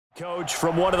Coach,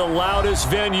 from one of the loudest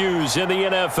venues in the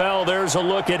NFL, there's a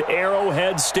look at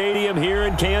Arrowhead Stadium here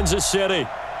in Kansas City.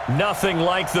 Nothing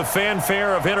like the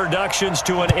fanfare of introductions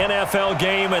to an NFL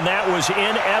game, and that was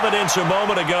in evidence a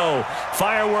moment ago.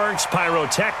 Fireworks,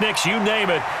 pyrotechnics, you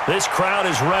name it, this crowd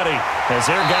is ready as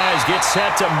their guys get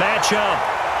set to match up.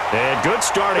 And good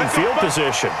starting field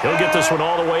position. He'll get this one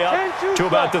all the way up to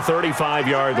about the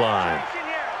 35-yard line.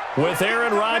 With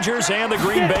Aaron Rodgers and the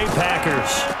Green Bay Packers.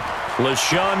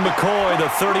 LeSean McCoy, the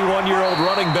 31-year-old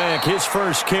running back, his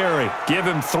first carry. Give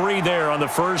him 3 there on the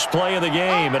first play of the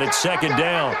game, and it's second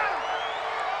down.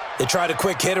 They tried a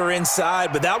quick hitter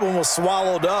inside, but that one was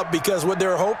swallowed up because what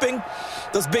they're hoping,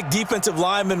 those big defensive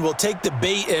linemen will take the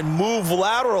bait and move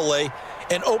laterally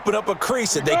and open up a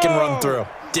crease that they can run through.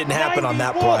 Didn't happen on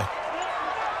that play.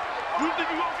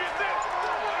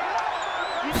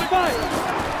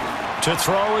 To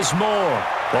throw is Moore.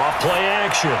 Off play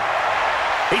action.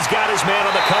 He's got his man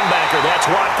on the comebacker. That's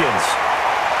Watkins.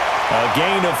 A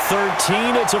gain of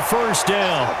 13. It's a first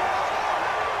down.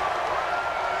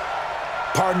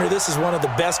 Partner, this is one of the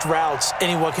best routes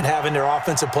anyone can have in their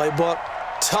offensive playbook.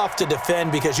 Tough to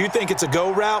defend because you think it's a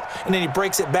go route, and then he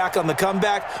breaks it back on the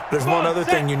comeback. But there's one other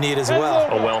thing you need as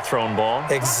well. A well-thrown ball.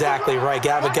 Exactly right.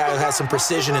 You have a guy who has some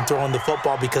precision in throwing the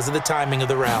football because of the timing of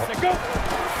the route.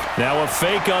 Now a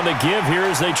fake on the give here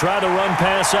as they try the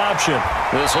run-pass option.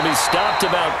 This will be stopped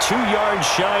about 2 yards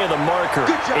shy of the marker.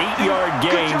 8-yard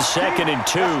gain, second and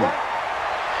 2.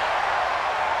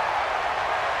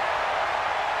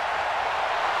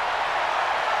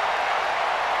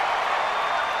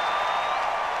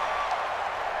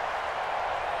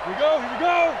 Here we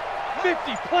go.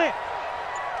 50, plant.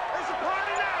 There's a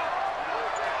party now.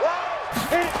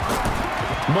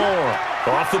 Moore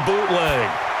off the bootleg.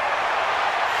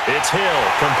 It's Hill,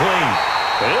 complete.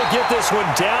 He'll get this one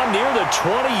down near the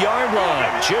 20-yard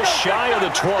line, just shy of the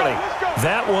 20.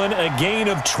 That one a gain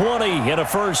of 20 and a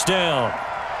first down.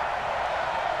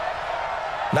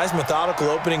 Nice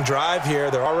methodical opening drive here.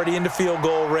 They're already into field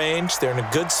goal range. They're in a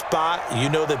good spot. You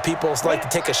know that people like to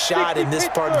take a shot in this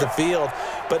part of the field.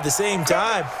 But at the same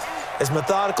time, as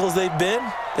methodical as they've been,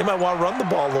 they might want to run the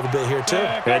ball a little bit here too.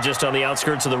 Yeah, just on the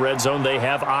outskirts of the red zone, they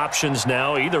have options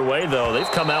now. Either way, though,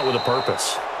 they've come out with a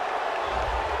purpose.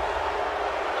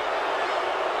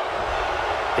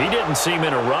 He didn't seem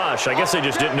in a rush. I guess they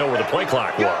just didn't know where the play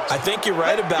clock was. I think you're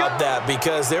right about that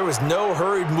because there was no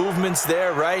hurried movements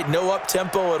there, right? No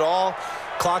up-tempo at all.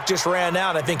 Clock just ran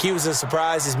out. I think he was as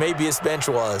surprised as maybe his bench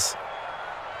was.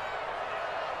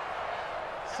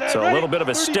 So a little bit of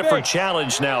a stiffer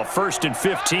challenge now. 1st and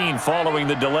 15 following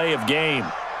the delay of game.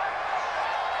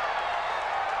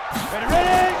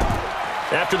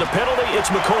 After the penalty, it's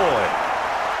McCoy.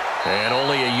 And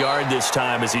only a yard this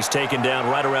time as he's taken down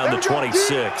right around the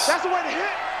 26. That's the way to hit.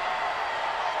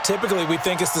 Typically, we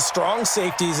think it's the strong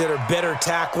safeties that are better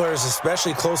tacklers,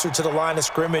 especially closer to the line of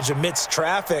scrimmage amidst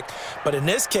traffic. But in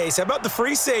this case, how about the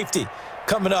free safety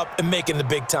coming up and making the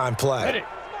big-time play? Ready.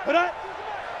 Put up.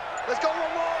 Let's go one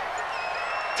more.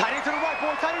 Tight end to the right,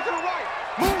 boy. Tight end to the right.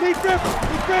 Move. Keep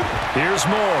gripping. Here's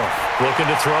Moore looking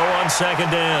to throw on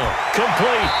second down.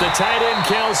 Complete. The tight end,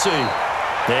 Kelce.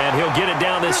 And he'll get it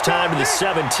down this time to the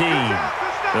 17.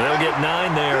 They'll get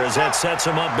 9 there as that sets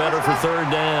him up better for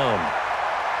third down.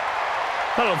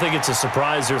 I don't think it's a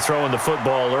surprise they're throwing the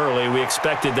football early. We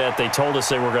expected that. They told us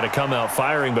they were going to come out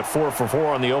firing, but 4 for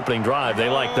 4 on the opening drive. They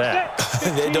like that.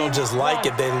 They don't just like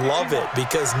it. They love it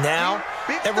because now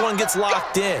everyone gets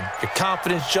locked in. Your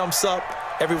confidence jumps up.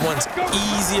 Everyone's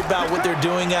easy about what they're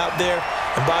doing out there.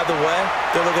 And by the way,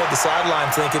 they're looking at the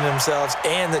sideline thinking to themselves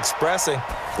and expressing,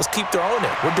 let's keep throwing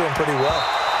it. We're doing pretty well.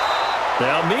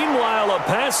 Now, meanwhile, a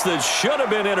pass that should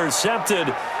have been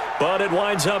intercepted, but it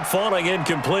winds up falling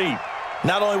incomplete.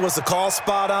 Not only was the call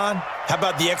spot on, how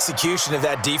about the execution of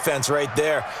that defense right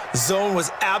there? The zone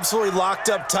was absolutely locked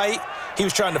up tight. He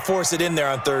was trying to force it in there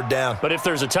on third down. But if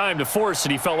there's a time to force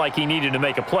it, he felt like he needed to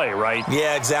make a play, right?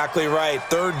 Yeah, exactly right.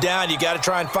 Third down, you got to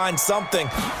try and find something.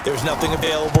 There's nothing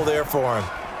available there for him.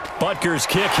 Butker's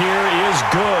kick here is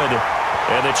good.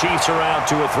 And the Chiefs are out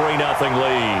to a 3-0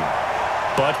 lead.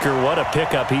 Butker, what a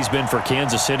pickup he's been for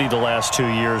Kansas City the last 2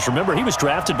 years. Remember, he was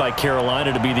drafted by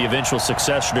Carolina to be the eventual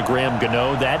successor to Graham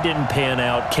Gano. That didn't pan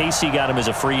out. KC got him as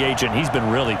a free agent. He's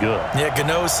been really good. Yeah,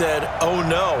 Gano said, oh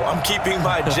no, I'm keeping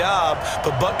my job.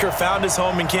 But Butker found his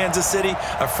home in Kansas City,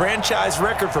 a franchise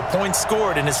record for points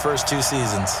scored in his first 2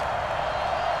 seasons.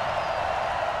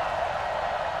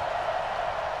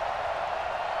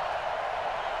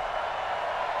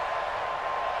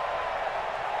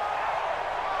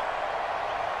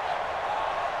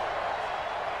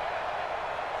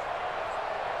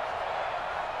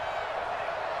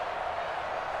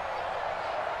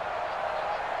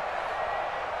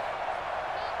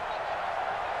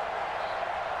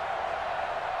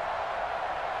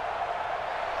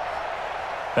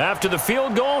 After the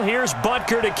field goal, here's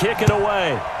Butker to kick it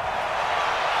away.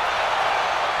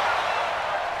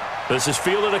 This is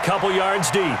fielded a couple yards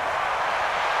deep.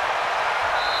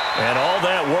 And all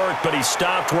that work, but he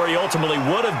stopped where he ultimately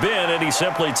would have been, and he's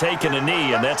simply taken a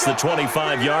knee, and that's the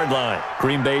 25-yard line.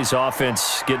 Green Bay's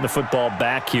offense getting the football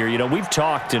back here. You know, we've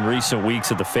talked in recent weeks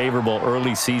of the favorable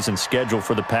early season schedule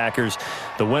for the Packers.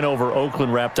 The win over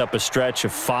Oakland wrapped up a stretch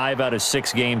of 5 out of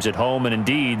 6 games at home, and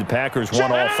indeed, the Packers won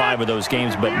all 5 of those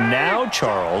games. But now,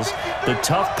 Charles, the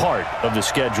tough part of the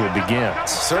schedule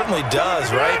begins. Certainly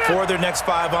does, right? 4 of their next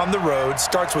 5 on the road.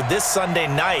 Starts with this Sunday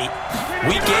night,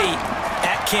 Week 8.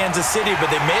 At Kansas City,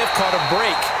 but they may have caught a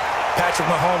break. Patrick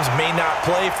Mahomes may not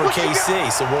play for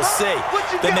KC, so we'll see.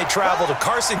 Then they travel to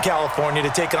Carson, California to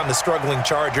take on the struggling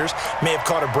Chargers. May have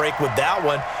caught a break with that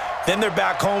one. Then they're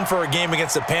back home for a game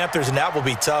against the Panthers, and that will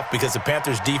be tough because the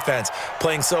Panthers' defense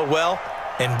playing so well.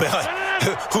 And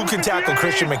who can tackle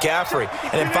Christian McCaffrey?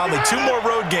 And then finally, 2 more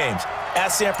road games. At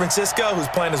San Francisco, who's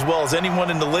playing as well as anyone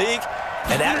in the league,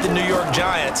 and at the New York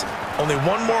Giants. Only 1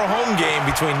 more home game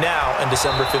between now and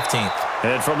December 15th.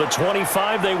 And from the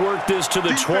 25, they work this to the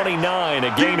 29,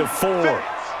 a gain of 4.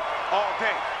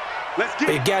 But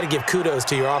you got to give kudos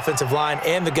to your offensive line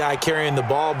and the guy carrying the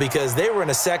ball because they were in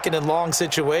a 2nd and long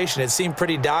situation. It seemed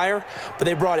pretty dire, but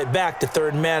they brought it back to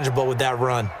 3rd and manageable with that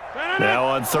run. Now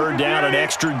on 3rd down, an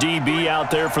extra DB out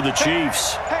there for the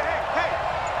Chiefs.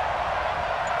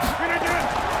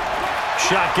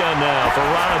 Shotgun now for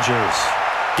Rodgers.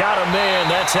 Got a man,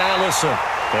 that's Allison.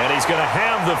 And he's going to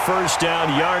have the first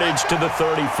down, yardage to the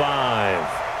 35.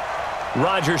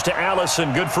 Rodgers to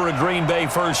Allison, good for a Green Bay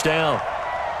first down.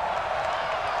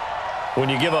 When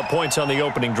you give up points on the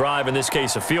opening drive, in this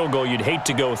case a field goal, you'd hate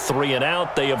to go 3 and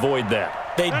out. They avoid that.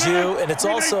 They do, and it's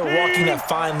also walking that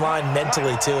fine line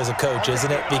mentally, too, as a coach,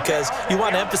 isn't it? Because you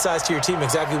want to emphasize to your team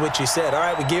exactly what you said. All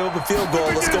right, we gave up a field goal.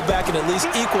 Let's go back and at least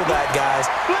equal that,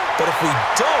 guys. But if we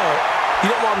don't, you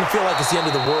don't want them to feel like it's the end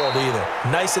of the world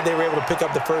either. Nice that they were able to pick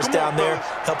up the first down there,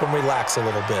 help them relax a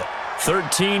little bit.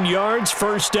 13 yards,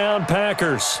 first down,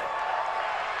 Packers.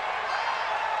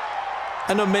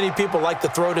 I know many people like to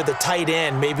throw to the tight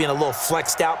end, maybe in a little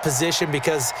flexed out position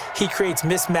because he creates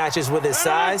mismatches with his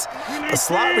size. But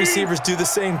slot receivers do the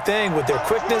same thing with their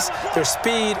quickness, their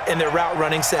speed, and their route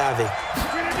running savvy.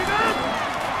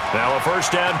 Now a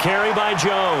first down carry by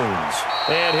Jones.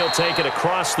 And he'll take it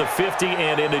across the 50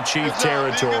 and into Chief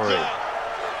territory.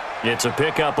 It's a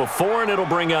pickup of 4, and it'll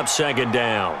bring up 2nd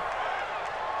down.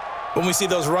 When we see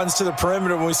those runs to the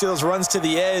perimeter, when we see those runs to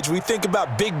the edge, we think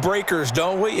about big breakers,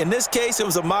 don't we? In this case, it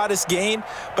was a modest gain,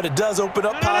 but it does open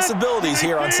up possibilities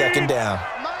here on 2nd down.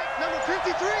 Mike, number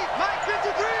 53. Mike,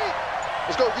 53.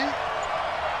 Let's go, D.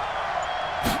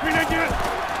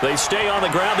 They stay on the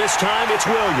ground. This time it's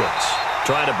Williams.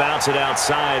 Trying to bounce it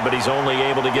outside, but he's only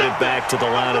able to get it back to the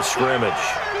line of scrimmage.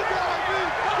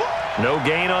 No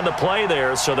gain on the play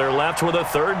there, so they're left with a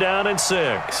 3rd down and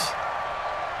 6.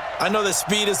 I know that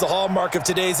speed is the hallmark of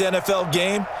today's NFL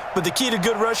game, but the key to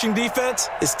good rushing defense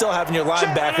is still having your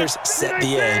linebackers set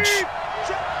the edge.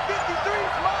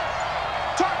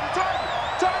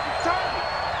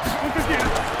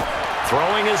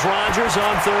 Throwing is Rodgers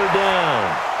on 3rd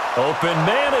down. Open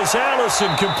man is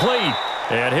Allison, complete.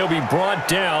 And he'll be brought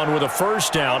down with a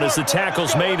first down as the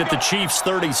tackle's made at the Chiefs'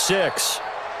 36.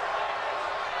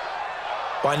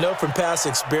 Well, I know from past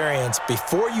experience,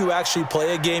 before you actually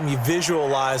play a game, you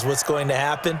visualize what's going to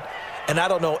happen. And I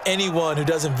don't know anyone who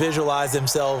doesn't visualize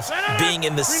themselves being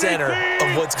in the center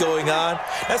of what's going on.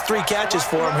 That's 3 catches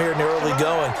for him here in the early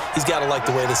going. He's got to like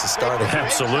the way this is starting.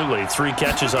 Absolutely. 3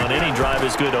 catches on any drive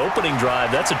is good. Opening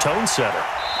drive, that's a tone setter.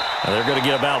 And they're going to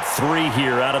get about 3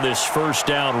 here out of this first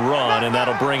down run, and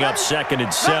that'll bring up 2nd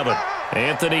and 7.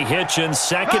 Anthony Hitchens,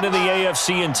 2nd in the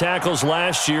AFC in tackles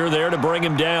last year, there to bring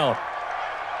him down.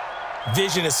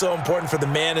 Vision is so important for the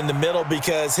man in the middle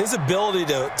because his ability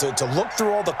to look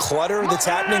through all the clutter that's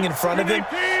happening in front of him,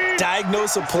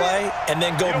 diagnose a play, and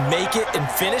then go make it and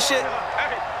finish it,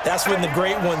 that's when the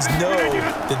great ones know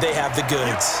that they have the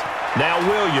goods. Now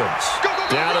Williams,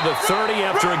 down to the 30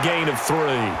 after a gain of 3.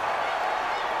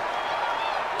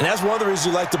 And that's one of the reasons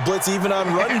you like to blitz even on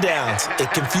rundowns.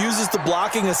 It confuses the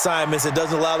blocking assignments. It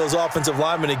doesn't allow those offensive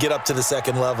linemen to get up to the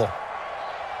 2nd level.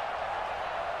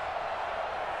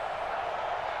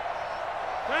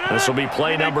 This will be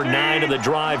play number 9 of the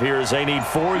drive here as they need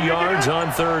 4 yards on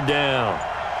 3rd down.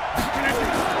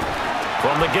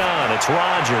 From the gun, it's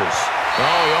Rodgers.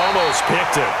 Oh, he almost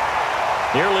picked it.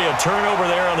 Nearly a turnover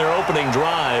there on their opening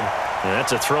drive. And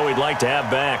that's a throw he'd like to have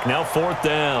back. Now 4th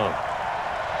down.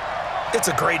 It's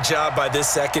a great job by this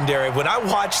secondary. When I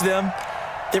watch them,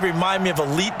 They remind me of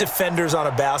elite defenders on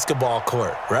a basketball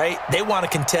court, right? They want to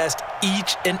contest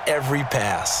each and every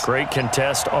pass. Great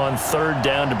contest on third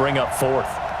down to bring up fourth.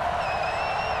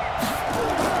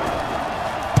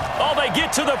 Oh, they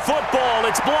get to the football.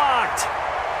 It's blocked.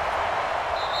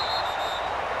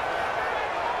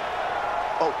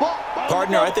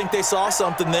 Partner, I think they saw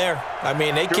something there. I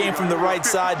mean, they came from the right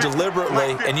side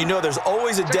deliberately, and you know there's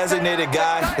always a designated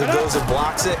guy who goes and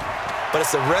blocks it, but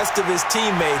it's the rest of his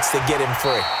teammates that get him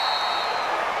free.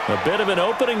 A bit of an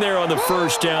opening there on the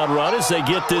first down run as they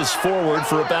get this forward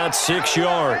for about 6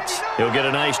 yards. He'll get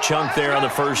a nice chunk there on the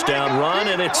first down run,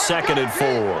 and it's 2nd and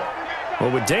 4. Well,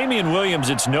 with Damian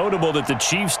Williams, it's notable that the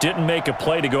Chiefs didn't make a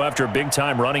play to go after a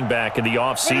big-time running back in the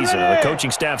offseason. The coaching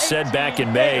staff said back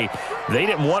in May they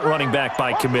didn't want running back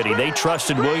by committee. They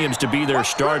trusted Williams to be their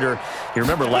starter. You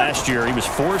remember last year he was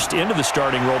forced into the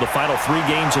starting role the final 3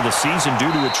 games of the season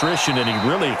due to attrition, and he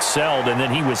really excelled. And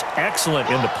then he was excellent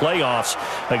in the playoffs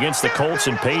against the Colts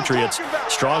and Patriots.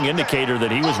 Strong indicator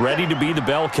that he was ready to be the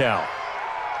bell cow.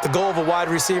 The goal of a wide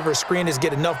receiver screen is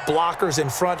get enough blockers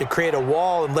in front to create a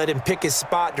wall and let him pick his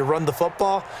spot to run the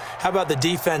football. How about the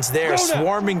defense there,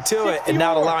 swarming to it and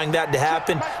not allowing that to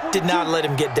happen? Did not let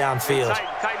him get downfield.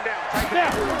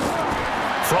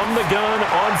 From the gun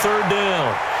on third down,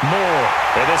 Moore.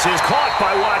 And this is caught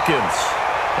by Watkins.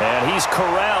 And he's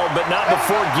corralled, but not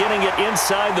before getting it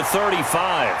inside the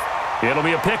 35. It'll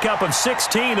be a pickup of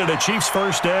 16 and a Chiefs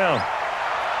first down.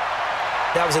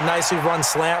 That was a nicely run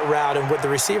slant route, and what the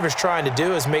receiver's trying to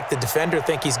do is make the defender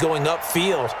think he's going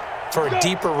upfield for a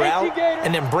deeper route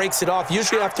and then breaks it off,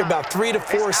 usually after about 3 to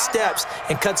 4 steps,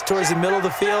 and cuts towards the middle of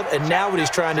the field. And now what he's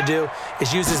trying to do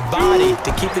is use his body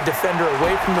to keep the defender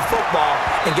away from the football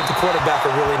and give the quarterback a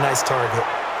really nice target.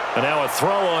 And now a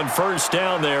throw on first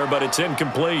down there, but it's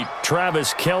incomplete.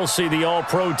 Travis Kelce, the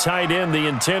all-pro tight end, the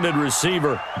intended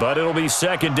receiver, but it'll be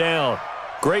 2nd down.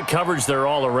 Great coverage there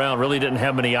all around. Really didn't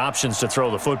have many options to throw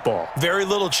the football. Very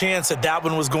little chance that that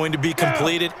one was going to be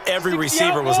completed. Every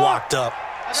receiver was locked up.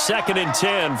 2nd and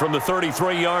 10 from the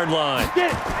 33-yard line.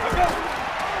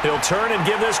 He'll turn and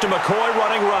give this to McCoy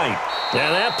running right.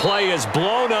 And that play is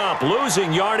blown up,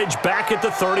 losing yardage back at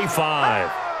the 35.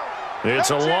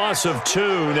 It's a loss of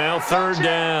 2, now 3rd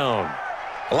down.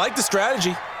 I like the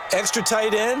strategy. Extra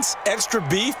tight ends, extra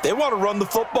beef. They want to run the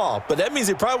football, but that means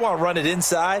they probably want to run it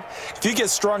inside. If you get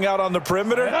strung out on the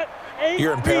perimeter,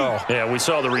 you're in peril. Yeah, we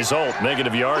saw the result,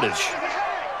 negative yardage.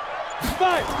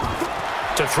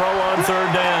 To throw on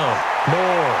 3rd down,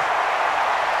 Moore.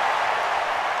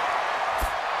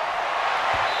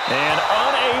 And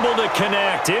unable to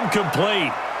connect,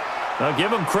 incomplete. Now give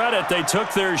them credit, they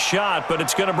took their shot, but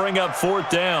it's going to bring up 4th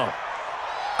down.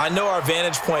 I know our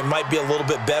vantage point might be a little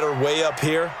bit better way up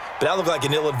here, but that looked like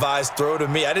an ill-advised throw to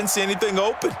me. I didn't see anything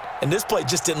open, and this play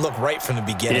just didn't look right from the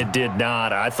beginning. It did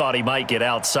not. I thought he might get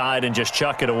outside and just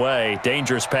chuck it away.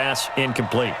 Dangerous pass,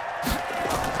 incomplete.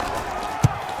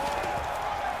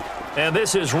 And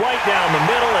this is right down the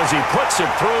middle as he puts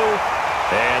it through,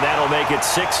 and that'll make it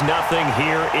 6-0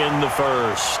 here in the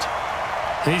first.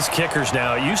 These kickers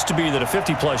now, it used to be that a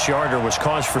 50-plus yarder was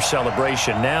cause for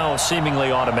celebration, now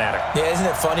seemingly automatic. Yeah, isn't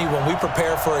it funny when we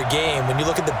prepare for a game, when you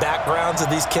look at the backgrounds of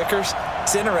these kickers,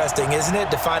 it's interesting, isn't it,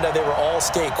 to find out they were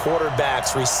all-state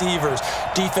quarterbacks, receivers,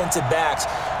 defensive backs,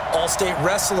 all-state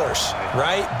wrestlers,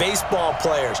 right? Baseball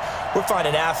players. We're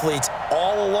finding athletes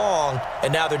all along,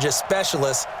 and now they're just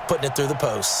specialists putting it through the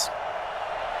posts.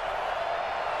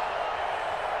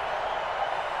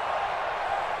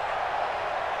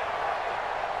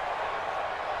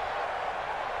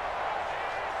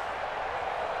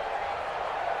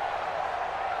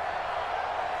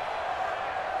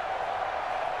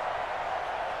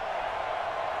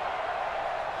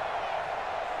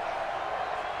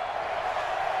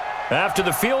 After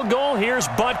the field goal, here's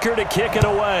Butker to kick it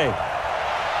away.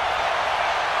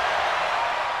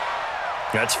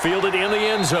 That's fielded in the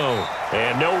end zone.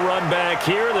 And no run back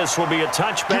here. This will be a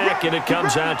touchback, and it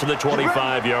comes out to the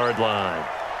 25-yard line.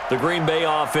 The Green Bay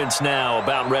offense now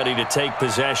about ready to take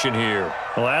possession here.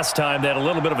 The last time they had a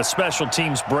little bit of a special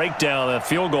teams breakdown, that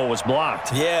field goal was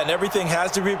blocked. Yeah, and everything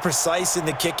has to be precise in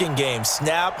the kicking game.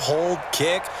 Snap, hold,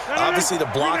 kick. Obviously the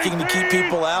blocking to keep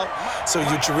people out. So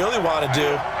what you really want to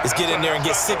do is get in there and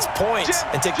get 6 points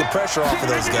and take the pressure off of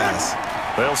those guys.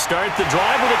 They'll start the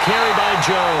drive with a carry by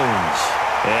Jones.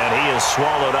 And he is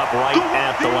swallowed up right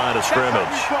at the line of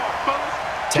scrimmage.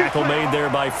 Tackle made there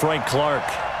by Frank Clark.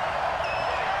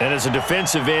 And as a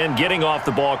defensive end, getting off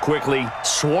the ball quickly,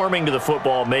 swarming to the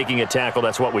football, making a tackle,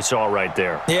 that's what we saw right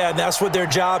there. Yeah, and that's what their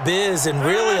job is. And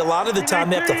really, a lot of the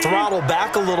time, they have to throttle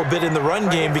back a little bit in the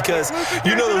run game because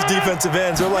you know those defensive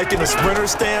ends, they're like in a sprinter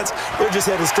stance. They're just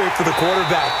headed straight for the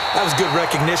quarterback. That was good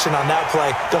recognition on that play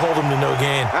to hold them to no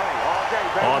gain.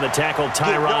 On the tackle,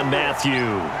 Tyrann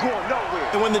Mathieu.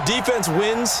 And when the defense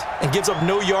wins and gives up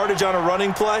no yardage on a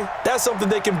running play, that's something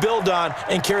they can build on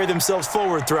and carry themselves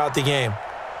forward throughout the game.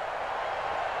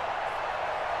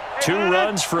 2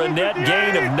 runs for a net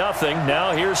gain of nothing.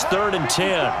 Now here's 3rd and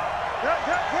 10.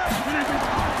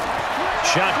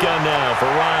 Shotgun now for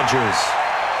Rodgers.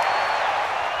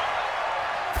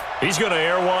 He's going to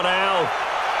air one out.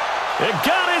 And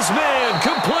got his man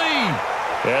complete.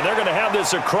 And they're going to have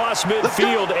this across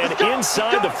midfield and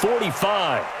inside the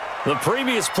 45. The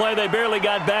previous play, they barely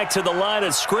got back to the line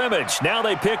of scrimmage. Now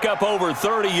they pick up over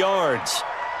 30 yards.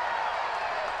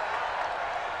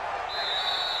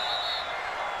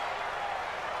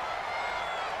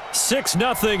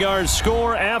 6-0 our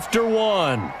score after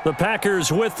 1. The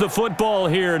Packers with the football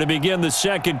here to begin the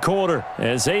second quarter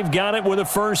as they've got it with a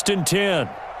 1st and 10.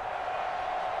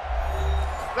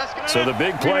 So the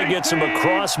big play gets them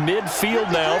across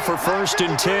midfield now for 1st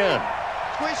and 10.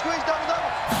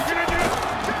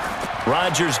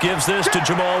 Rodgers gives this to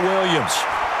Jamaal Williams.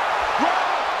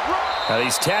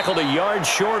 He's tackled a yard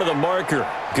short of the marker.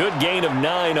 Good gain of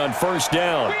 9 on 1st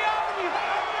down.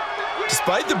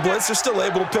 Despite the blitz, they're still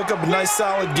able to pick up a nice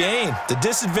solid gain. The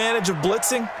disadvantage of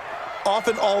blitzing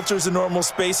often alters the normal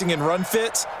spacing and run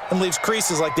fits and leaves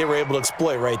creases like they were able to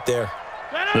exploit right there.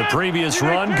 The previous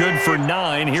run good for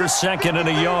 9. Here's 2nd and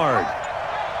a yard.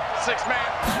 6-man.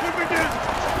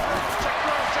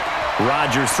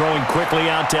 Rodgers throwing quickly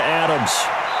out to Adams.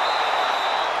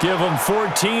 Give him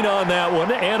 14 on that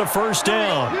one and a 1st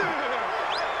down.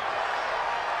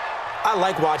 I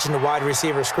like watching the wide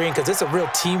receiver screen because it's a real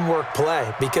teamwork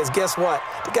play. Because guess what?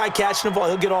 The guy catching the ball,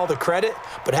 he'll get all the credit.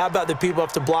 But how about the people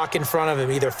have to block in front of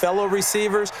him, either fellow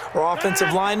receivers or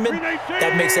offensive linemen?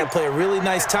 That makes that play a really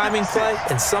nice timing play,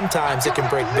 and sometimes it can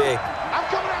break big.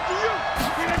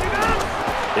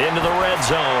 Into the red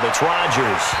zone, it's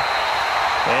Rodgers.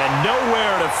 And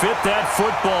nowhere to fit that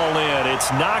football in. It's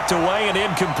knocked away and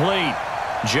incomplete.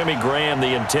 Jimmy Graham,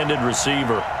 the intended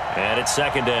receiver. And it's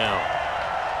 2nd down.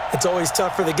 It's always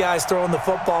tough for the guys throwing the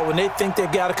football when they think they've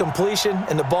got a completion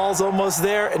and the ball's almost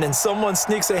there, and then someone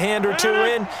sneaks a hand or 2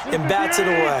 in and bats it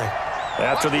away.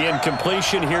 After the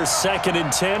incompletion, here's 2nd and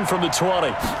 10 from the 20.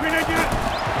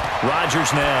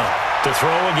 Rodgers now to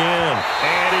throw again,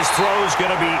 and his throw's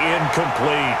going to be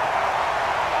incomplete.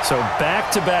 So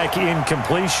back-to-back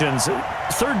incompletions.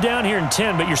 3rd down here and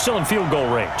 10, but you're still in field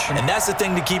goal range. And that's the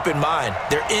thing to keep in mind.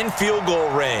 They're in field goal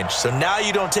range, so now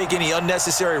you don't take any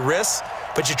unnecessary risks,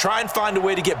 but you try and find a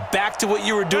way to get back to what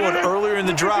you were doing earlier in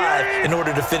the drive in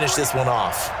order to finish this one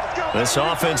off. This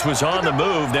offense was on the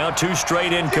move. Now 2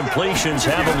 straight incompletions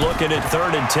have them looking at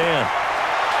 3rd and 10.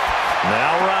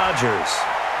 Now Rodgers.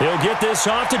 He'll get this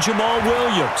off to Jamaal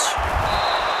Williams.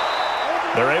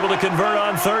 They're able to convert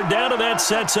on 3rd down, and that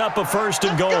sets up a 1st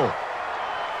and goal.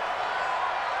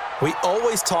 We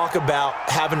always talk about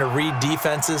having to read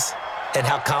defenses and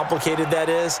how complicated that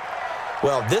is.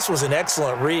 Well, this was an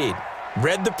excellent read.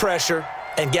 Read the pressure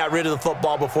and got rid of the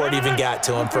football before it even got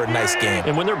to him for a nice game.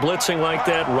 And when they're blitzing like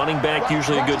that, running back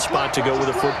usually a good spot to go with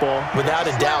a football? Without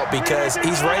a doubt, because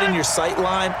he's right in your sight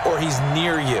line or he's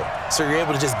near you. So you're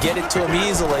able to just get it to him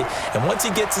easily. And once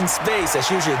he gets in space,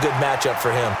 that's usually a good matchup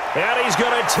for him. And he's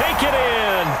going to take it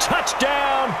in.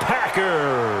 Touchdown,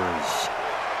 Packers.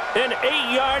 An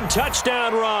 8-yard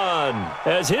touchdown run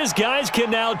as his guys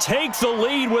can now take the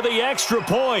lead with the extra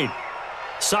point.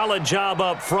 Solid job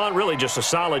up front, really just a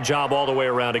solid job all the way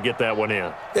around to get that one in.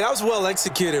 Yeah, that was well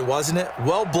executed, wasn't it?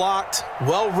 Well blocked,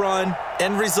 well run.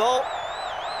 End result,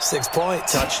 6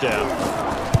 points. Touchdown.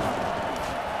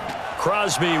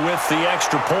 Crosby with the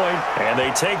extra point, and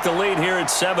they take the lead here at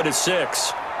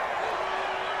 7-6.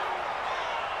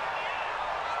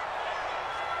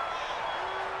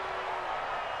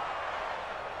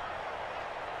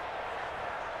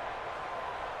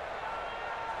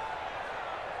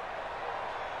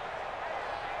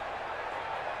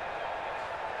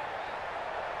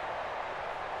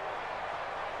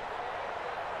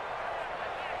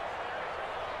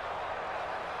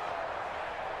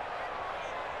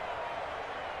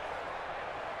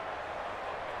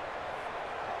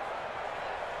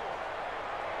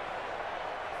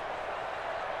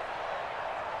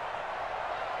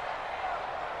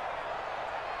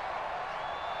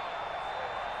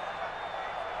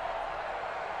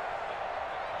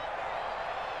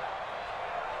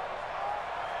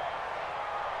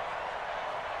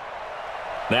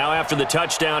 Now after the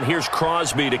touchdown, here's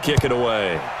Crosby to kick it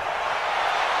away.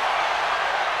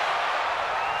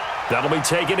 That'll be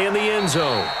taken in the end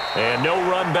zone. And no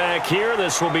run back here.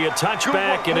 This will be a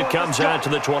touchback, and it comes out to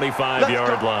the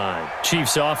 25-yard line.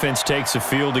 Chiefs offense takes the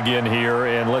field again here,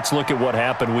 and let's look at what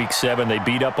happened Week 7. They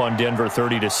beat up on Denver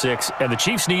 30-6, and the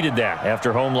Chiefs needed that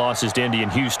after home losses to Indy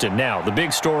and Houston. Now, the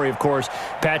big story, of course,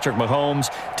 Patrick Mahomes,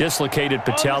 dislocated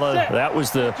patella. That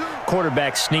was the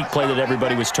quarterback sneak play that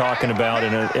everybody was talking about.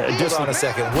 And Hold on a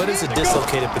second. What is a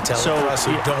dislocated patella for us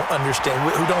who don't understand,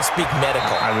 who don't speak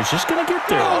medical? I was just going to get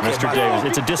there, Mr. Davis.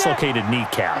 It's a dislocated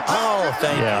kneecap. Oh,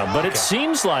 thank you. Yeah, but it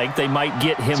seems like they might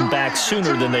get him back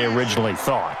sooner than they originally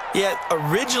thought. Yeah,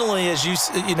 originally, as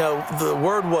you know, the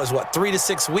word was, what, 3 to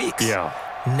 6 weeks? Yeah.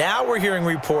 Now we're hearing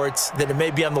reports that it may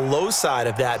be on the low side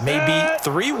of that, maybe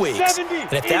 3 weeks.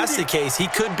 And if that's the case, he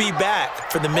could be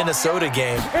back for the Minnesota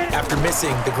game after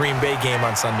missing the Green Bay game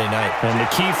on Sunday night. And the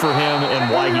key for him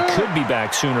and why he could be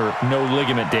back sooner, no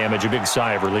ligament damage, a big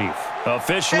sigh of relief.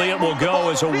 Officially, it will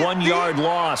go as a 1-yard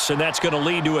loss, and that's going to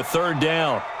lead to a 3rd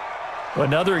down.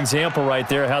 Another example right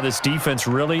there how this defense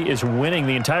really is winning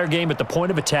the entire game at the point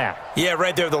of attack. Yeah,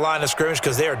 right there at the line of scrimmage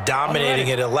because they are dominating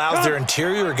it. It allows their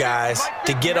interior guys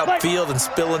to get upfield and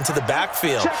spill into the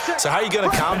backfield. So how are you going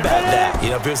to combat that? You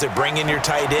know, because they bring in your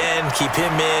tight end, keep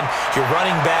him in. Your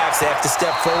running backs, they have to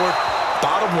step forward.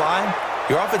 Bottom line,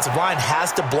 your offensive line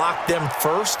has to block them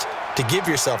first to give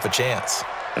yourself a chance.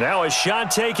 Now a shot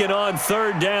taken on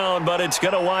 3rd down, but it's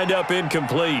going to wind up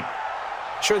incomplete.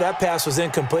 Sure, that pass was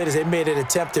incomplete as they made an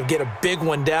attempt to get a big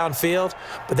one downfield,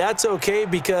 but that's okay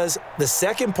because the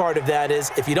second part of that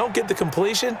is if you don't get the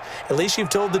completion, at least you've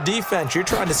told the defense you're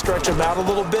trying to stretch them out a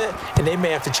little bit, and they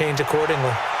may have to change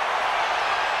accordingly.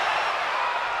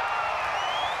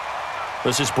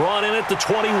 This is brought in at the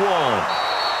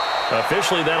 21.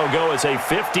 Officially, that'll go as a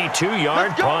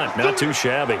 52-yard punt. Not too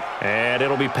shabby. And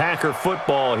it'll be Packer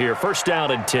football here. 1st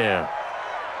down and 10.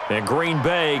 And Green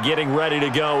Bay getting ready to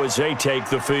go as they take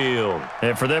the field.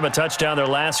 And for them, a touchdown their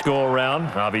last go-around.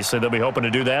 Obviously, they'll be hoping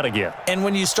to do that again. And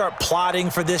when you start plotting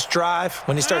for this drive,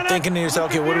 when you start thinking to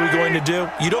yourself, okay, what are we going to do?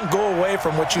 You don't go away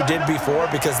from what you did before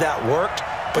because that worked,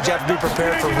 but you have to be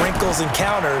prepared for wrinkles and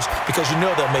counters because you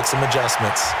know they'll make some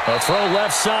adjustments. A throw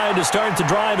left side to start the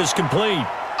drive is complete.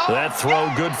 That throw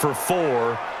good for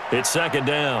 4. It's 2nd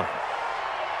down.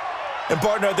 And,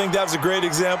 partner, I think that was a great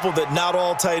example that not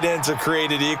all tight ends are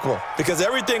created equal because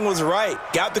everything was right.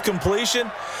 Got the completion,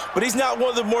 but he's not one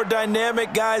of the more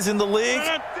dynamic guys in the league.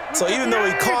 So even though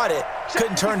he caught it,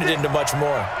 couldn't turn it into much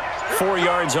more. 4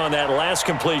 yards on that last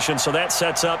completion, so that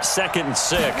sets up 2nd and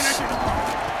 6.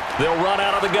 They'll run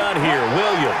out of the gun here.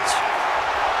 Williams.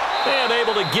 And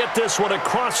able to get this one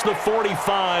across the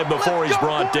 45 before he's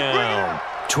brought down.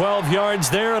 12 yards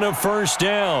there and a 1st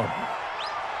down.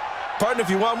 Partner, if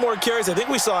you want more carries, I think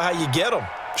we saw how you get them.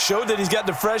 Showed that he's got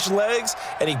the fresh legs,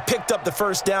 and he picked up the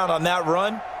 1st down on that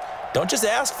run. Don't just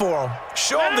ask for them.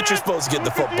 Show them that you're supposed to get the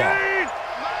football. Number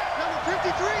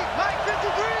 53, Mike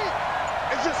 53.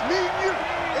 It's just me and you.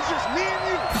 It's just me and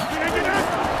you.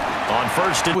 On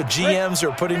 1st, with GMs who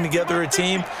are putting together a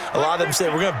team, a lot of them say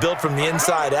we're going to build from the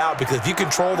inside out because if you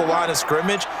control the line of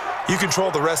scrimmage, you control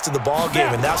the rest of the ball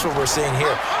game, and that's what we're seeing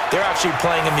here. They're actually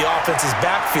playing in the offense's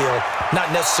backfield,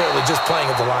 not necessarily just playing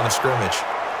at the line of scrimmage.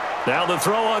 Now the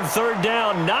throw on 3rd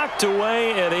down, knocked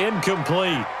away and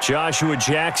incomplete. Joshua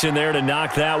Jackson there to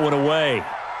knock that one away.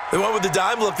 They went with the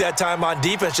dime look that time on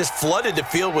defense, just flooded the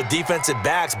field with defensive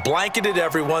backs, blanketed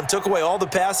everyone, took away all the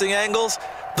passing angles,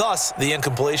 thus the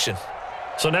incompletion.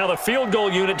 So now the field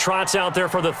goal unit trots out there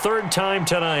for the 3rd time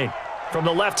tonight. From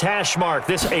the left hash mark,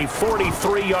 this a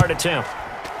 43-yard attempt.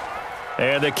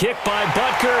 And the kick by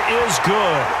Butker is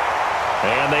good.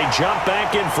 And they jump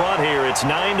back in front here. It's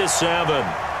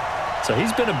 9-7. So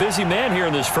he's been a busy man here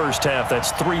in this 1st half.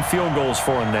 That's 3 field goals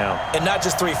for him now. And not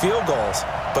just 3 field goals,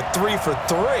 but 3 for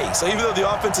 3. So even though the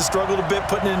offense has struggled a bit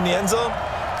putting it in the end zone,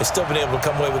 they've still been able to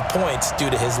come away with points due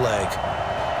to his leg.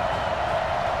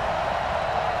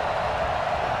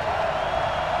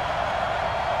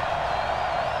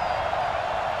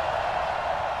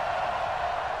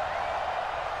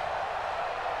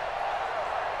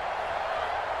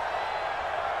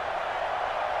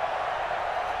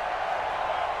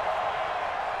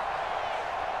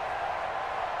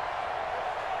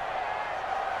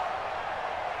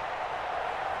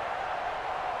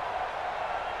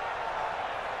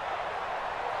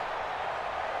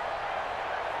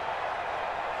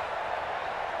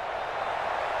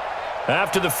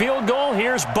 After the field goal,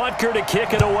 here's Butker to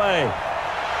kick it away.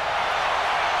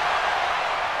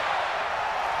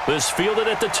 This fielded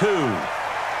at the 2.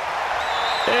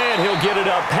 And he'll get it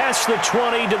up past the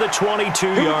 20 to the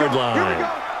 22-yard line.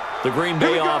 The Green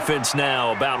Bay offense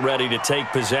now about ready to take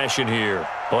possession here.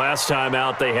 Last time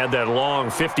out, they had that long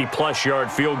 50-plus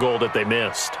yard field goal that they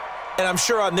missed. And I'm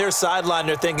sure on their sideline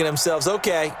they're thinking to themselves,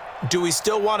 okay, do we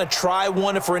still want to try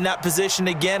one if we're in that position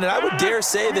again? And I would dare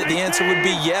say that the answer would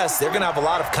be yes. They're going to have a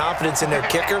lot of confidence in their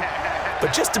kicker.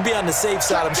 But just to be on the safe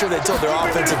side, I'm sure they told their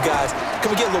offensive guys,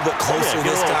 can we get a little bit closer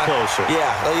this time? Closer.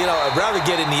 Yeah, well, you know, I'd rather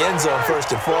get in the end zone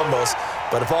first and foremost.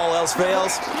 But if all else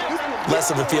fails,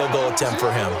 less of a field goal attempt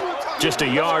for him. Just a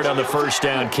yard on the first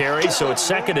down carry, so it's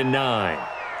 2nd and 9.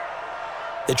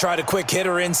 They tried a quick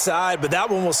hitter inside, but that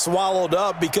one was swallowed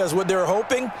up because what they're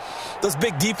hoping, those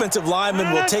big defensive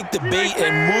linemen will take the bait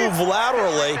and move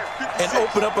laterally and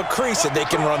open up a crease that they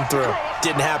can run through.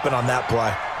 Didn't happen on that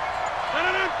play.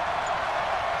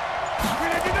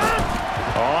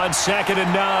 On 2nd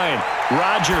and 9,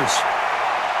 Rodgers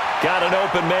got an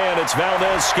open man. It's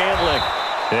Valdez-Scantling.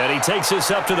 And he takes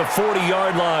this up to the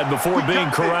 40-yard line before being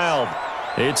corralled.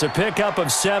 It's a pickup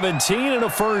of 17 and a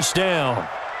first down.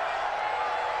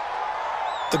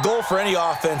 The goal for any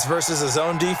offense versus a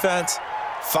zone defense,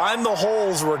 find the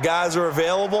holes where guys are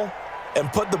available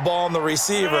and put the ball on the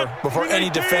receiver before any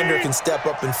defender can step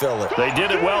up and fill it. They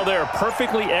did it well there.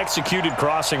 Perfectly executed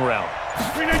crossing route.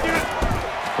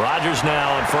 Rodgers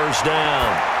now on first down.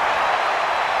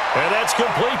 And that's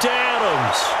complete to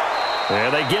Adams.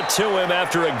 And they get to him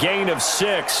after a gain of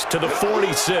 6 to the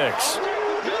 46.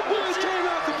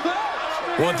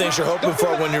 One thing you're hoping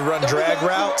for when you run drag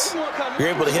routes, you're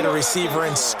able to hit a receiver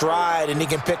in stride, and he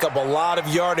can pick up a lot of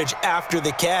yardage after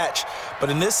the catch. But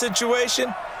in this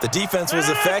situation, the defense was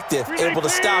effective, able to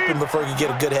stop him before he could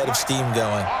get a good head of steam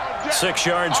going. 6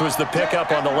 yards was the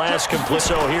pickup on the last complete.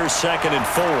 So here's 2nd and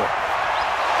 4.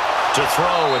 To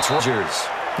throw, it's Rodgers.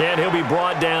 And he'll be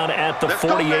brought down at the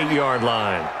 48-yard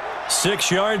line.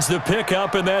 6 yards the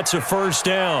pickup, and that's a first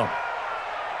down.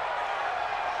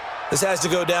 This has to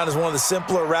go down as one of the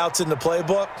simpler routes in the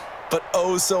playbook, but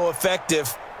oh so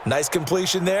effective. Nice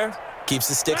completion there. Keeps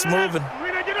the sticks moving.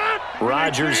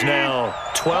 Rodgers now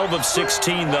 12 of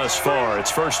 16 thus far.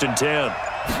 It's 1st and 10.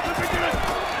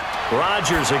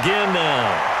 Rodgers again now.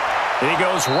 He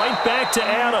goes right back to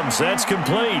Adams. That's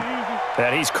complete.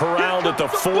 And he's corralled at the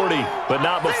 40, but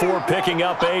not before picking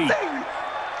up 8.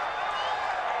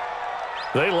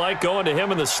 They like going to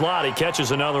him in the slot. He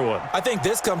catches another one. I think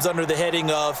this comes under the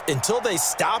heading of, until they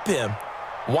stop him,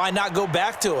 why not go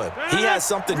back to him? He has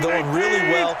something going really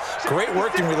well. Great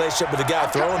working relationship with the guy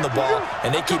throwing the ball,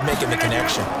 and they keep making the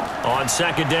connection. On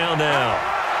 2nd down now,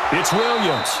 it's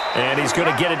Williams, and he's going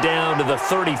to get it down to the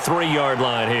 33-yard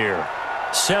line here.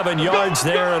 7 yards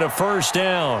there and a first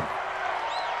down.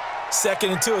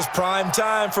 2nd and 2 is prime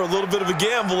time for a little bit of a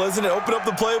gamble, isn't it? Open up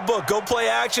the playbook, go play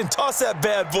action, toss that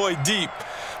bad boy deep.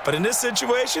 But in this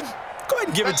situation, go ahead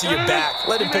and give it to your back.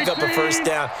 Let him pick up a first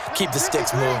down. Keep the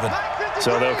sticks moving.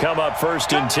 So they'll come up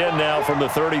 1st and 10 now from the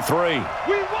 33. We want it.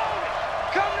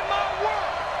 Come to my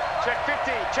world. Check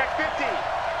 50. Check 50.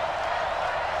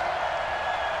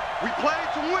 We play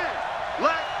to win.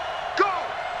 Let's go.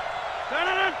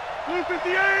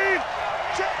 258.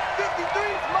 Check 53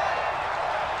 is mine.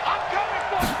 I'm coming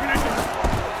for you.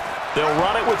 They'll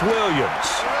run it with Williams.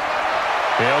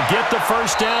 They'll get the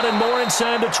first down and more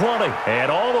inside the 20.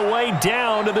 And all the way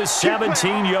down to the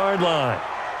 17-yard line.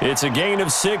 It's a gain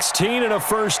of 16 and a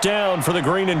first down for the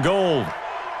green and gold.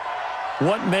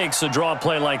 What makes a draw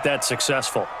play like that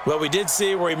successful? Well, we did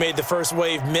see where he made the first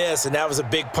wave miss, and that was a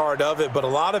big part of it. But a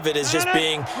lot of it is just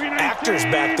being actors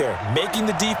back there, making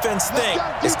the defense think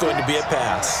it's going to be a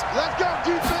pass. Let's go,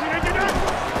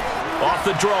 defense. Off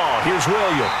the draw, here's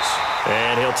Williams.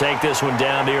 And he'll take this one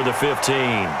down near the 15.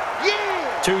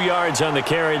 Yeah. 2 yards on the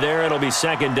carry there. It'll be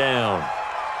 2nd down.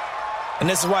 And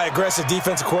this is why aggressive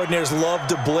defensive coordinators love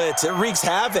to blitz. It wreaks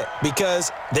havoc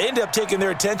because they end up taking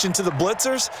their attention to the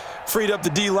blitzers, freed up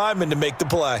the D lineman to make the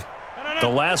play. The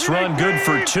last run good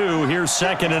for 2. Here's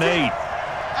 2nd and 8.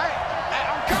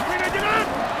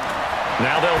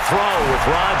 Now they'll throw with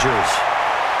Rodgers.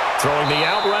 Throwing the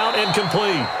out route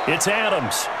incomplete. It's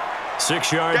Adams.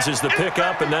 6 yards is the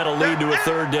pickup, and that'll lead to a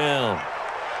 3rd down.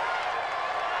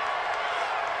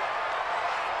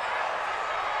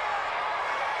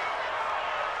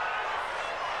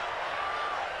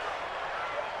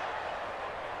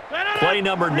 Play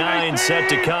number 9 set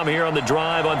to come here on the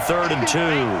drive on 3rd and 2.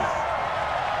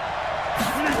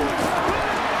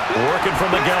 Working from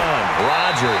the gun,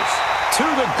 Rodgers to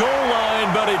the goal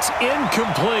line, but it's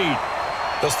incomplete.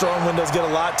 Those throwing windows get a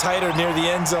lot tighter near the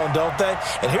end zone, don't they?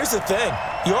 And here's the thing.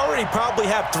 You already probably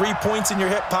have 3 points in your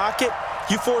hip pocket.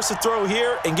 You force a throw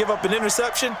here and give up an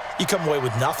interception, you come away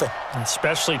with nothing.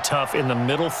 Especially tough in the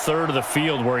middle third of the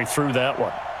field where he threw that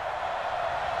one.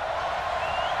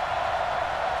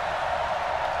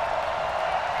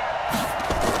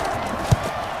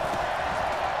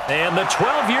 And the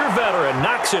 12-year veteran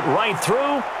knocks it right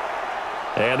through.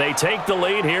 And they take the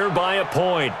lead here by a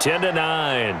point,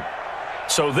 10-9.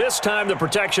 So this time the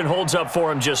protection holds up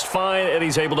for him just fine, and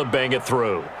he's able to bang it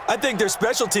through. I think their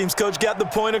special teams coach got the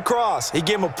point across. He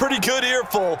gave him a pretty good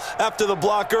earful after the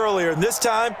block earlier, and this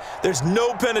time there's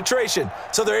no penetration,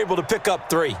 so they're able to pick up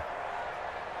 3.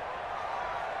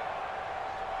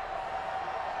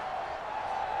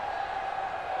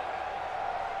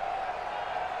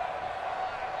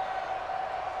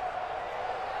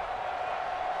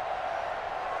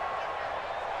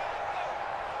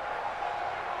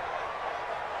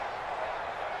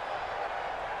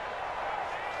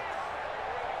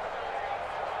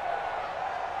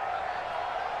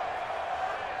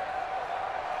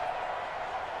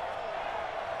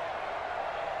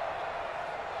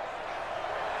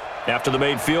 After the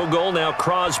made field goal, now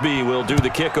Crosby will do the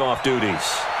kickoff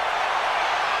duties.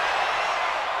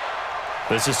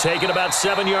 This is taken about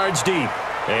 7 yards deep.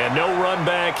 And no run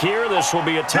back here. This will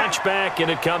be a touchback, and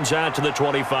it comes out to the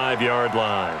 25-yard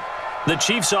line. The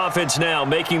Chiefs offense now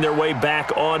making their way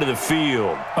back onto the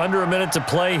field. Under a minute to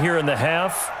play here in the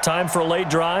half. Time for a late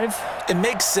drive. It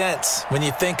makes sense when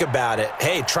you think about it.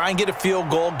 Hey, try and get a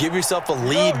field goal, give yourself a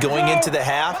lead going into the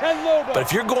half. But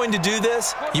if you're going to do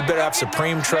this, you better have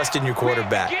supreme trust in your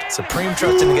quarterback. Supreme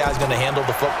trust in the guy who's going to handle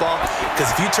the football. Because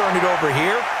if you turn it over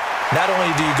here, not only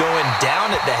do you go in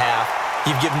down at the half,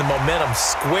 you've given the momentum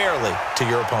squarely to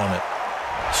your opponent.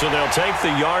 So they'll take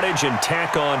the yardage and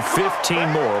tack on 15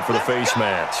 more for the face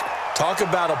mask. Talk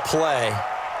about a play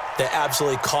that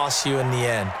absolutely costs you in the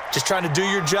end. Just trying to do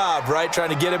your job, right? Trying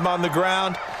to get him on the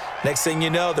ground. Next thing you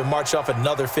know, they'll march off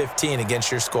another 15 against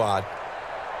your squad.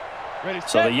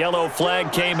 So the yellow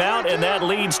flag came out, and that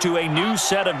leads to a new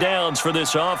set of downs for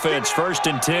this offense.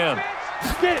 1st and 10.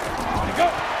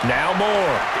 Now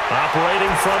Moore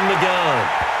operating from the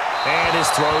gun. And his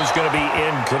throw's going to be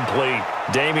incomplete.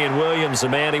 Damian Williams, the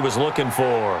man he was looking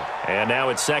for. And now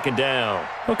it's 2nd down.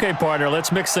 Okay, partner,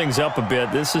 let's mix things up a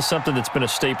bit. This is something that's been a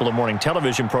staple of morning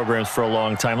television programs for a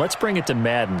long time. Let's bring it to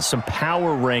Madden. Some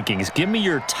power rankings. Give me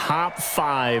your top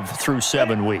 5 through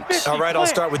 7 weeks. All right, I'll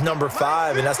start with number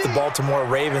 5, and that's the Baltimore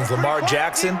Ravens. Lamar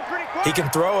Jackson, he can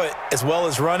throw it as well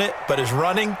as run it, but his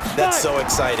running, that's so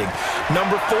exciting.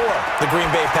 Number 4, the Green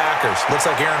Bay Packers. Looks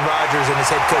like Aaron Rodgers and his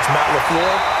head coach, Matt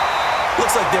LaFleur,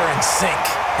 looks like they're in sync,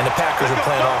 and the Packers are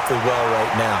playing awfully well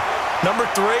right now. Number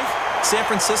 3, San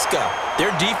Francisco.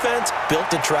 Their defense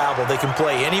built to travel. They can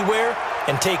play anywhere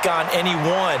and take on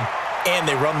anyone, and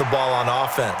they run the ball on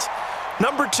offense.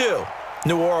 Number 2,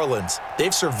 New Orleans.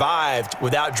 They've survived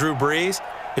without Drew Brees.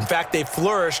 In fact, they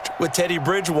flourished with Teddy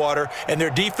Bridgewater, and their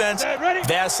defense,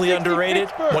 vastly underrated,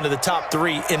 one of the top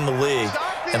 3 in the league.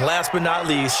 And last but not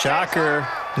least, shocker,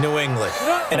 New England.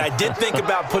 And I did think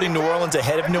about putting New Orleans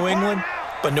ahead of New England,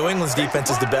 but New England's defense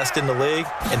is the best in the league,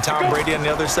 and Tom Brady on the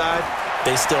other side,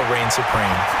 they still reign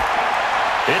supreme.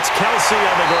 It's Kelce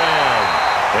on the ground,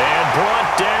 and brought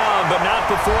down, but not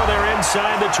before they're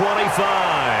inside the 25.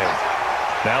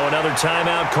 Now another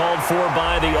timeout called for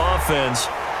by the offense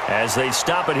as they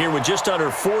stop it here with just under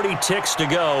 40 ticks to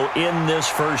go in this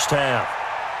first half.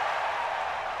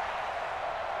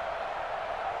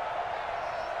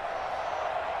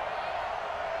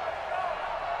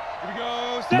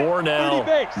 Moore now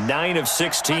 9 of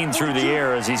 16 through the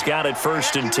air as he's got it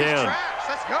 1st and 10.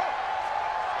 Let's go.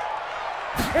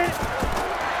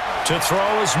 To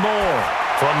throw is Moore.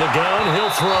 From the gun, he'll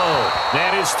throw.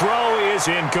 And his throw is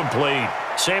incomplete.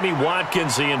 Sammy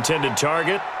Watkins, the intended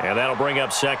target, and that'll bring up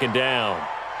 2nd down.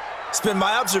 It's been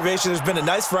my observation there's been a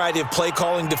nice variety of play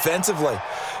calling defensively.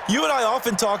 You and I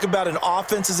often talk about an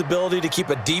offense's ability to keep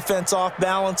a defense off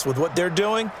balance with what they're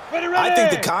doing. I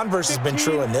think the converse has been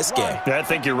true in this game. I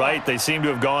think you're right. They seem to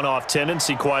have gone off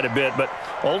tendency quite a bit, but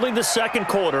only the 2nd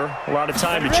quarter, a lot of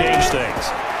time to change things.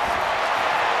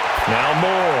 Now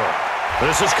Moore.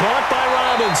 This is caught by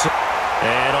Robinson.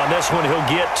 And on this one,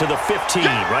 he'll get to the 15,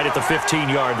 right at the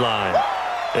 15-yard line.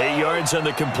 8 yards on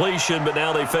the completion, but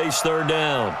now they face 3rd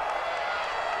down.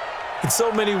 In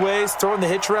so many ways, throwing the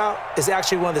hitch route is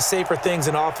actually one of the safer things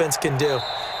an offense can do.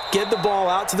 Get the ball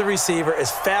out to the receiver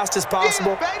as fast as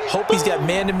possible, hope he's got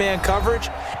man-to-man coverage,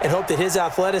 and hope that his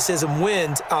athleticism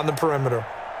wins on the perimeter.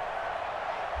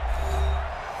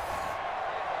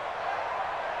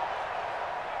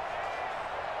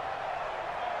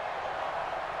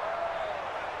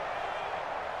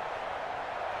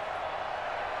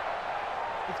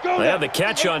 They had the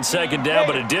catch on second down,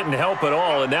 but it didn't help at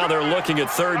all, and now they're looking at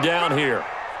third down here.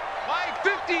 Mike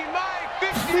 50, Mike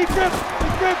 50.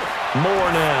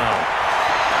 More now.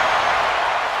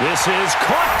 This is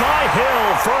caught by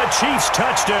Hill for a Chiefs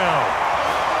touchdown.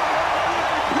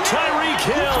 Tyreek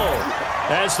Hill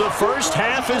as the first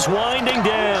half is winding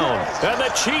down, and the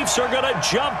Chiefs are going to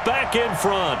jump back in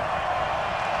front.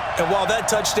 And while that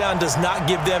touchdown does not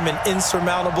give them an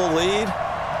insurmountable lead,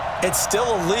 it's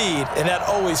still a lead, and that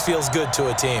always feels good to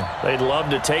a team. They'd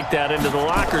love to take that into the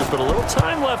lockers, but a little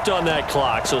time left on that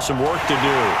clock, so some work to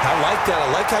do. I like that. I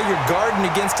like how you're guarding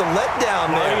against a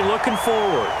letdown there. Already looking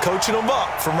forward. Coaching them up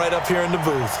from right up here in the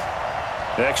booth.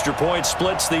 Extra point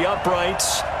splits the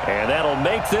uprights, and that'll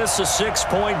make this a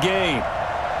 6-point game.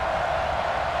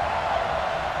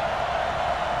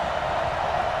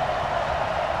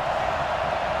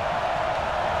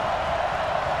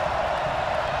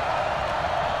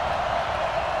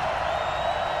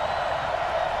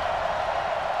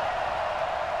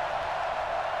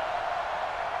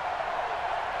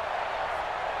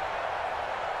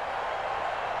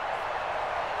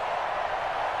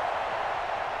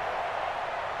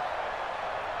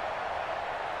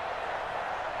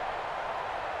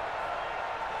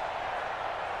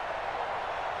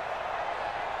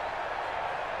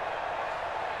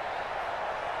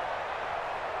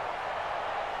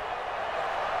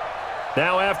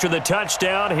 Now after the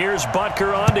touchdown, here's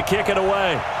Butker on to kick it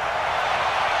away.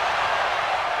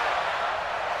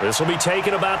 This will be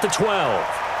taken about the 12.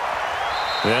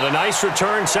 And a nice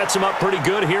return sets him up pretty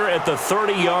good here at the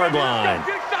 30-yard line.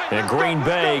 And Green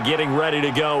Bay getting ready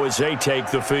to go as they take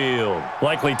the field.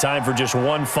 Likely time for just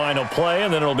one final play,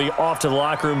 and then it'll be off to the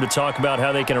locker room to talk about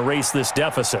how they can erase this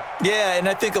deficit. Yeah, and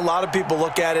I think a lot of people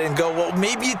look at it and go, well,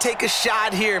 maybe you take a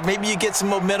shot here. Maybe you get some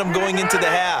momentum going into the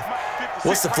half.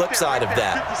 What's the flip side of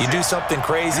that? You do something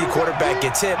crazy, quarterback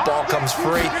gets hit, ball comes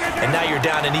free, and now you're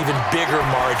down an even bigger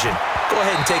margin. Go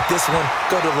ahead and take this one,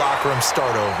 go to the locker room,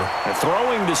 start over. And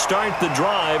throwing to start the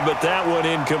drive, but that one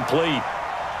incomplete.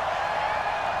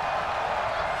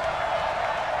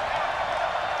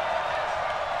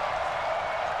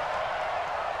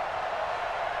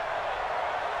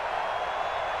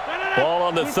 Ball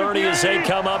on the 30 as they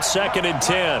come up 2nd and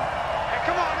 10.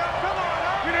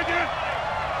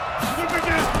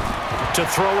 To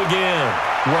throw again,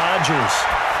 Rodgers.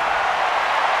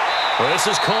 This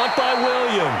is caught by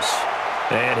Williams.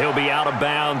 And he'll be out of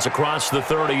bounds across the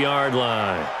 30-yard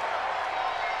line.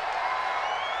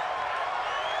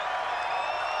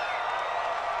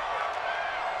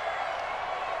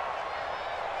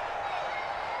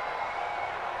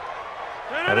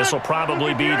 And this will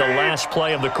probably be the last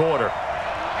play of the quarter.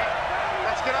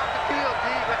 Let's get off the field, D.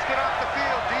 Let's get off the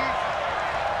field, D.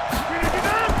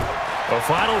 A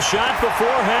final shot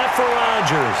before half for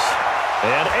Rodgers.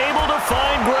 And able to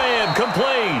find Graham,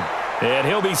 complete. And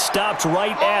he'll be stopped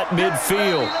right at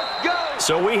midfield.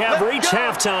 So we have reached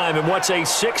halftime in what's a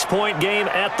 6-point game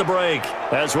at the break.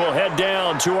 As we'll head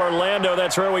down to Orlando,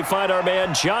 that's where we find our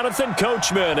man Jonathan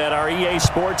Coachman at our EA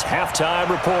Sports Halftime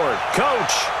Report.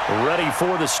 Coach, ready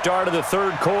for the start of the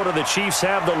third quarter. The Chiefs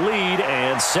have the lead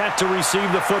and set to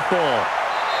receive the football.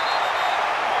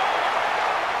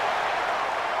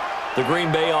 The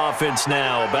Green Bay offense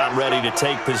now about ready to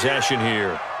take possession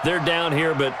here. They're down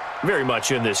here, but very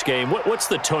much in this game. What's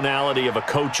the tonality of a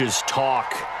coach's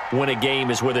talk when a game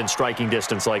is within striking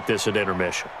distance like this at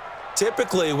intermission?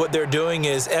 Typically, what they're doing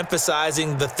is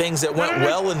emphasizing the things that went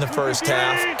well in the first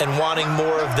half and wanting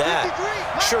more of that.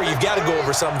 Sure, you've got to go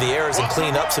over some of the errors and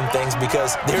clean up some things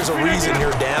because there's a reason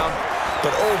you're down.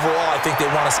 But overall, I think they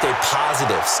want to stay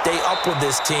positive, stay up with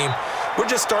this team. We're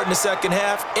just starting the second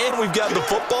half, and we've got the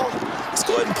football. Let's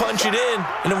go ahead and punch it in,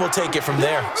 and then we'll take it from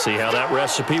there. See how that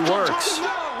recipe works.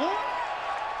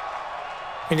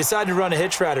 He decided to run a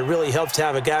hitch route. It really helps to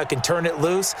have a guy who can turn it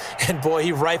loose. And, boy,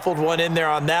 he rifled one in there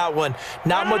on that one.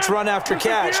 Not much run after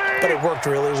catch, but it worked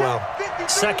really well.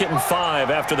 2nd and 5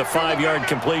 after the 5-yard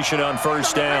completion on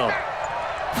first down.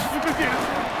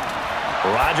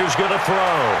 Rodgers going to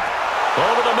throw.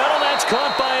 Over the middle, that's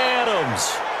caught by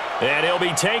Adams. And he'll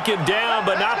be taken down,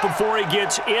 but not before he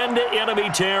gets into enemy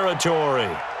territory.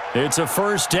 It's a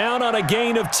first down on a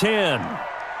gain of 10.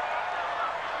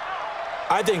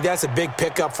 I think that's a big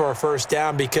pickup for a first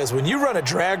down because when you run a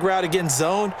drag route against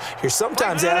zone, you're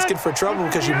sometimes asking for trouble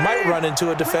because you might run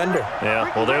into a defender.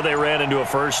 Yeah, well, there they ran into a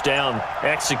first down,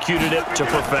 executed it to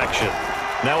perfection.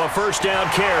 Now a first down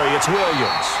carry, it's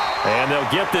Williams. And they'll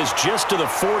get this just to the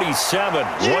 47,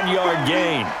 1-yard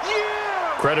gain.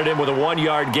 Credit him with a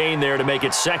 1-yard gain there to make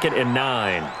it 2nd and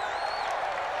 9.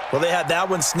 Well, they had that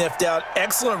one sniffed out.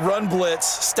 Excellent run blitz.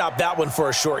 Stop that one for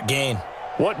a short gain.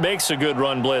 What makes a good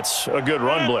run blitz a good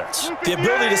run blitz? The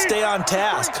ability to stay on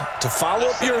task, to follow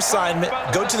up your assignment,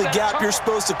 go to the gap you're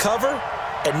supposed to cover,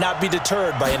 and not be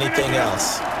deterred by anything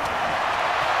else.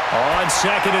 On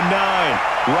 2nd and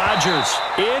 9, Rodgers,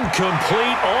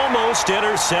 incomplete, almost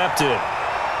intercepted.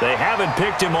 They haven't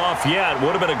picked him off yet.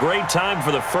 Would have been a great time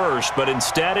for the first, but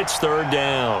instead it's 3rd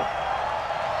down.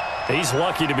 He's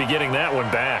lucky to be getting that one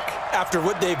back. After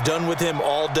what they've done with him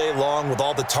all day long with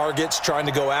all the targets trying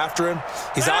to go after him,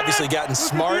 he's obviously gotten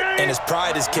smart and his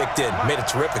pride has kicked in. Made a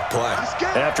terrific play.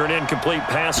 After an incomplete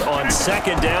pass on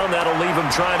 2nd down, that'll leave him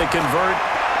trying to convert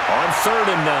on 3rd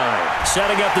and 9.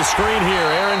 Setting up the screen here,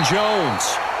 Aaron Jones.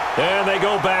 And they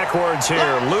go backwards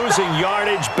here, losing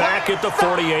yardage back at the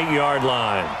 48-yard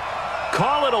line.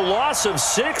 Call it a loss of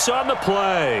 6 on the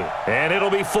play, and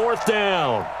it'll be 4th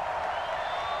down.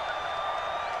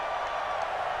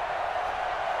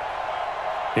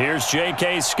 Here's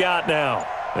J.K. Scott now,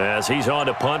 as he's on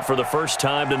to punt for the first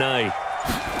time tonight.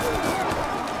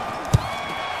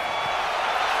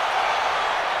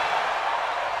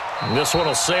 This one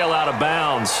will sail out of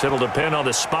bounds. It'll depend on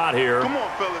the spot here. Come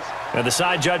on, fellas. And the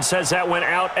side judge says that went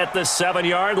out at the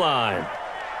 7-yard line.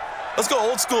 Let's go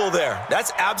old school there.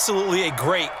 That's absolutely a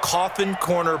great coffin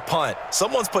corner punt.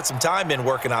 Someone's put some time in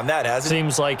working on that, hasn't it?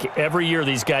 Seems like every year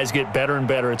these guys get better and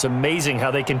better. It's amazing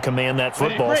how they can command that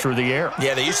football through the air.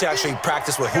 Yeah, they used to actually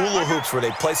practice with hula hoops where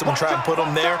they place them and try and put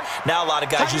them there. Now a lot of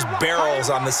guys use barrels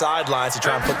on the sidelines to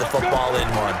try and put the football in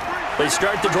one. They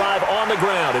start the drive on the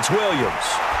ground. It's Williams.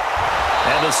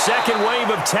 And the second wave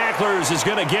of tacklers is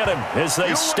going to get him as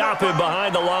they stop him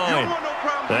behind the line.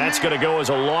 That's going to go as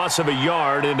a loss of a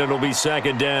yard, and it'll be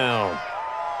 2nd down.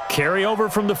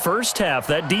 Carryover from the first half.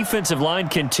 That defensive line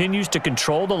continues to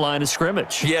control the line of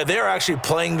scrimmage. Yeah, they're actually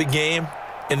playing the game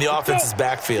in the offense's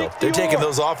backfield. They're taking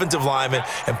those offensive linemen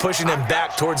and pushing them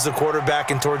back towards the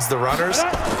quarterback and towards the runners.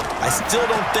 I still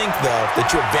don't think, though, that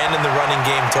you abandon the running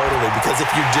game totally, because if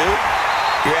you do,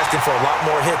 you're asking for a lot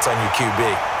more hits on your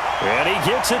QB. And he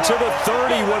gets it to the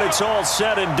 30 when it's all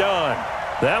said and done.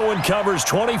 That one covers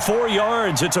 24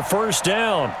 yards. It's a 1st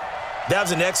down. That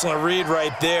was an excellent read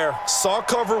right there. Saw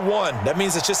cover 1. That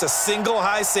means it's just a single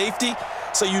high safety.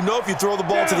 So you know if you throw the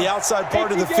ball to the outside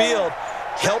part of the field,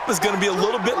 help is going to be a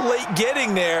little bit late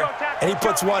getting there. And he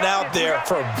puts one out there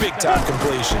for a big-time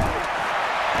completion.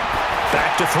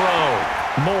 Back to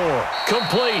throw. Moore.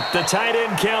 Complete. The tight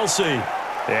end, Kelce.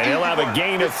 And he'll have a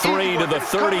gain of 3 to the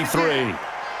 33.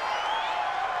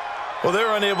 Well,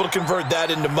 they're unable to convert that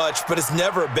into much, but it's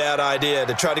never a bad idea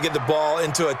to try to get the ball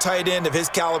into a tight end of his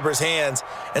caliber's hands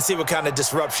and see what kind of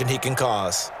disruption he can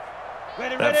cause.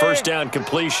 That 1st down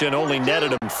completion only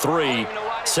netted him 3.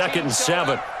 2nd and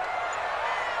 7.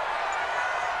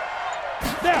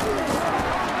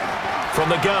 From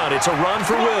the gun, it's a run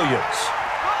for Williams.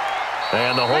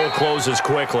 And the hole closes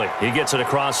quickly. He gets it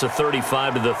across the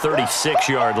 35 to the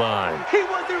 36-yard line.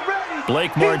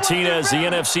 Blake Martinez, the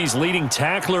NFC's leading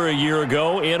tackler a year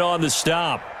ago, in on the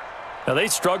stop. Now, they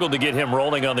struggled to get him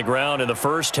rolling on the ground in the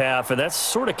first half, and that's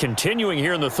sort of continuing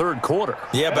here in the 3rd quarter.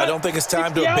 Yeah, but I don't think it's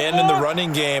time to abandon the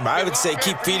running game. I would say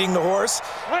keep feeding the horse,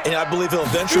 and I believe he'll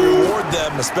eventually reward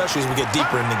them, especially as we get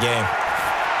deeper in the game.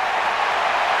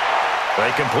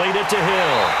 They complete it to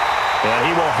Hill, and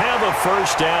he will have a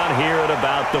 1st down here at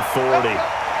about the 40.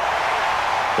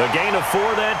 The gain of 4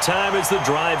 that time as the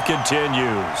drive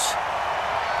continues.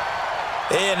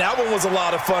 And that one was a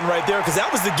lot of fun right there because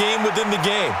that was the game within the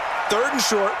game. 3rd and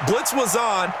short, blitz was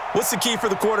on. What's the key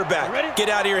for the quarterback? Get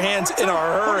out of your hands in a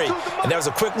hurry. And that was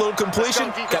a quick little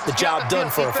completion. Got the job done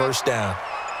for a 1st down.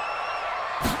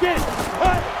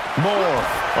 Moore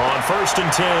on 1st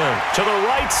and 10. To the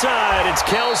right side, it's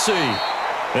Kelce.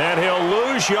 And he'll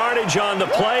lose yardage on the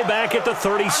play back at the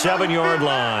 37-yard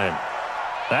line.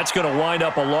 That's going to wind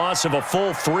up a loss of a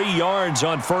full 3 yards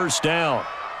on 1st down.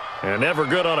 And never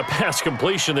good on a pass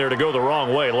completion there to go the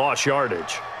wrong way. Lost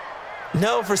yardage.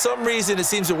 No, for some reason it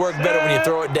seems to work better when you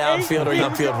throw it downfield or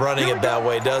upfield running it that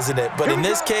way, doesn't it? But in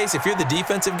this case, if you're the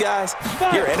defensive guys,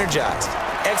 you're energized,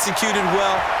 executed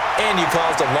well, and you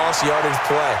caused a lost yardage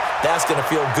play. That's going to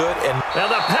feel good. And now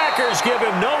the Packers give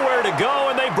him nowhere to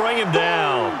go, and they bring him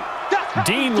down.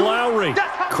 Dean Lowry,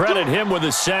 credit him with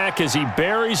a sack as he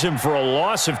buries him for a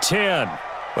loss of 10.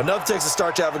 But enough takes a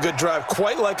start to have a good drive,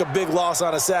 quite like a big loss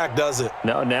on a sack, does it?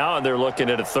 Now they're looking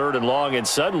at a 3rd and long, and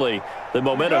suddenly the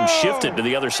momentum shifted to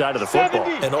the other side of the football.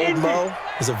 And old Mo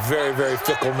is a very, very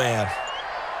fickle man.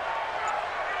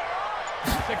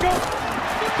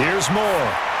 Here's Moore,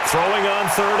 throwing on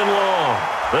 3rd and long.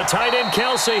 The tight end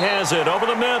Kelce has it over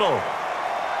the middle.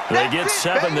 They get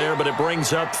 7 there, but it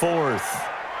brings up 4th.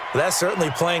 Well, that's certainly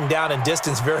playing down in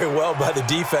distance very well by the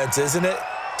defense, isn't it?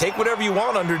 take whatever you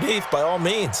want underneath by all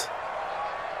means.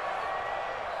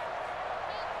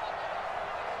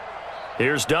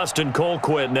 Here's Dustin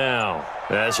Colquitt now,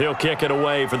 as he'll kick it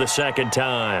away for the second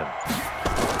time.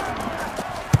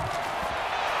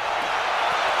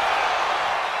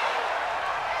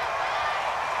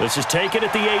 This is taken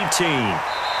at the 18.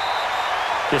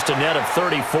 Just a net of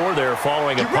 34 there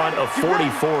following a punt of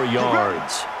 44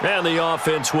 yards. And the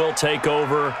offense will take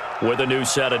over with a new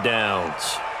set of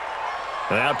downs.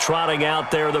 Now trotting out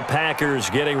there, the Packers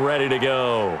getting ready to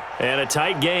go. And a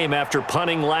tight game after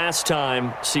punting last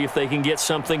time. See if they can get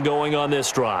something going on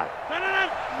this drive.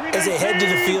 As they head to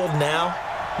the field now,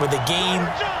 with the game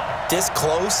this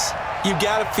close, you've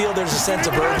got to feel there's a sense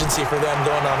of urgency for them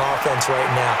going on offense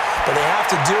right now. But they have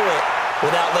to do it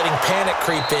without letting panic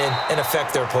creep in and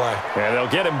affect their play. And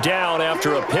they'll get him down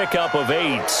after a pickup of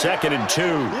 8, 2nd and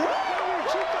 2.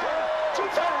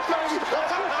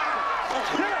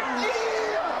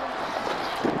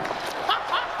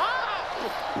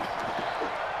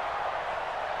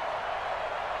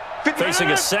 Facing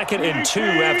a 2nd and 2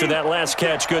 after that last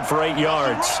catch, good for 8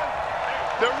 yards.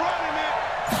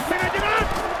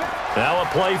 Now a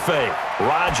play fake.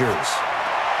 Rodgers.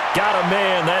 Got a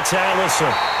man, that's Allison.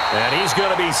 And he's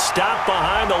going to be stopped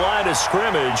behind the line of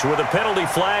scrimmage with a penalty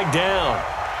flag down.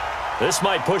 This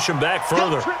might push him back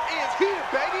further. Your trip is here,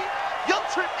 baby. Your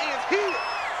trip is here.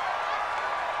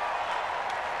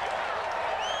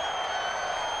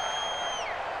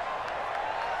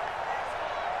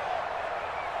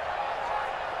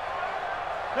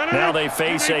 Now they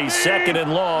face a 2nd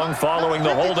and long following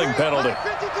the holding penalty.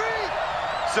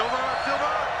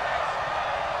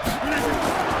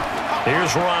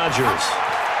 Here's Rodgers.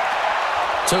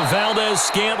 To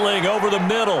Valdez-Scantling over the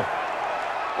middle.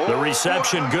 The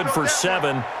reception good for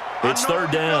 7. It's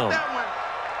 3rd down.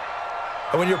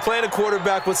 And when you're playing a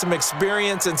quarterback with some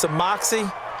experience and some moxie,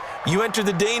 you enter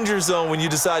the danger zone when you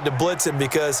decide to blitz him,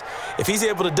 because if he's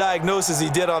able to diagnose as he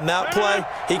did on that play,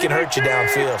 he can hurt you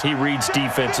downfield. He reads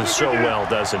defenses so well,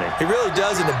 doesn't he? He really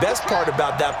does, and the best part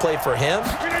about that play for him,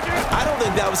 I don't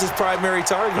think that was his primary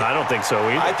target. I don't think so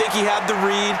either. I think he had the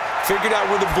read, figured out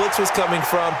where the blitz was coming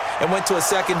from, and went to a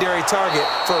secondary target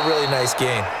for a really nice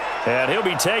gain. And he'll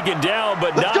be taken down,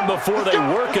 but not before they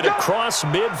work it across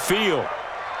midfield.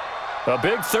 A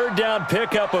big 3rd down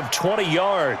pickup of 20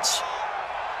 yards.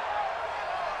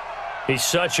 He's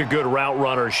such a good route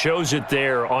runner. Shows it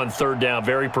there on 3rd down.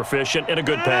 Very proficient and a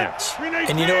good pass.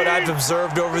 And you know what I've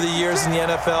observed over the years in the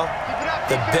NFL?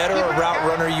 The better a route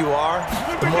runner you are,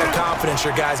 the more confidence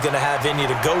your guy's going to have in you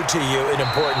to go to you in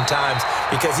important times,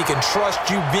 because he can trust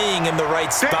you being in the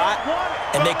right spot,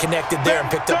 and they connected there and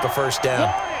picked up a 1st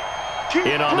down.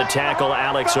 In on the tackle,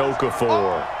 Alex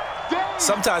Okafor.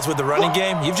 Sometimes with the running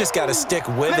game, you've just got to stick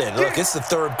with it. Look, it's the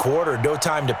 3rd quarter, no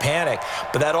time to panic.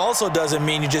 But that also doesn't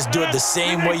mean you just do it the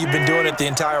same way you've been doing it the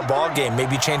entire ball game.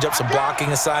 Maybe change up some blocking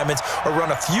assignments or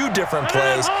run a few different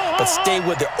plays, but stay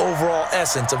with the overall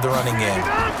essence of the running game.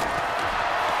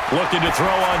 Looking to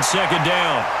throw on 2nd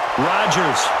down.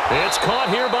 Rodgers. It's caught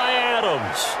here by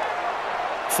Adams.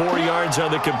 4 yards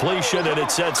on the completion, and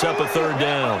it sets up a 3rd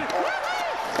down.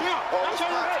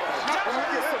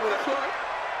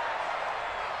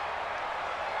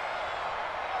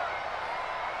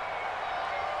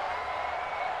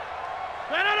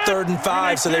 Third and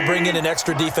 5, so they bring in an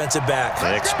extra defensive back.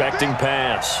 An expecting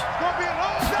pass.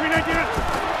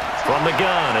 From the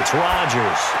gun, it's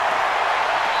Rodgers.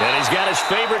 And he's got his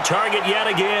favorite target yet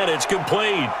again. It's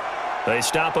complete. They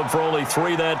stop him for only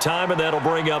 3 that time, and that'll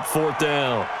bring up 4th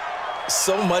down.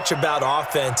 So much about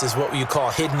offense is what you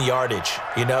call hidden yardage.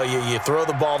 You know, you throw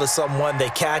the ball to someone, they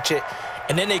catch it,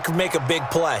 and then they can make a big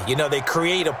play. You know, they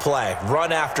create a play,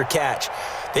 run after catch.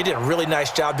 They did a really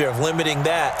nice job there of limiting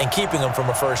that and keeping him from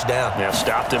a 1st down. Yeah,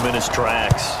 stopped him in his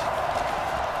tracks.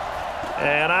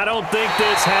 And I don't think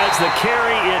this has the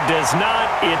carry. It does not.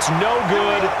 It's no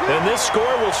good. And this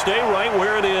score will stay right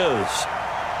where it is.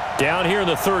 Down here in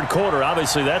the 3rd quarter,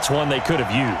 obviously that's one they could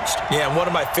have used. Yeah, and one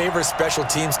of my favorite special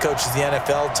teams coaches in the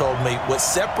NFL told me what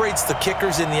separates the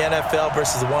kickers in the NFL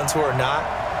versus the ones who are not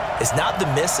is not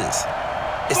the misses.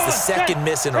 It's the 2nd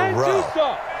miss in a row.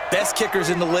 Best kickers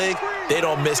in the league, they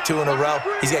don't miss 2 in a row.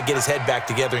 He's got to get his head back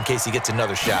together in case he gets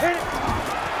another shot.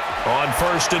 On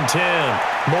 1st and 10,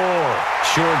 Moore.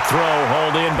 Short throw,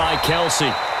 hauled in by Kelce.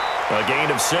 A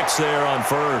gain of 6 there on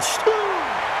 1st.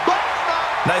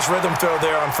 Nice rhythm throw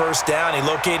there on 1st down. He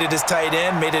located his tight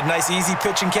end, made a nice easy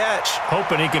pitch and catch.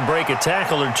 Hoping he can break a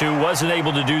tackle or 2. Wasn't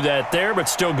able to do that there, but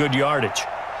still good yardage.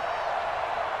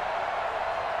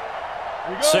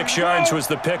 6 yards was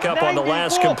the pickup on the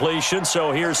last completion,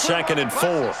 so here's 2nd and 4.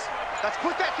 Let's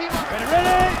put that team up.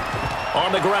 Ready?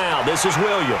 On the ground, this is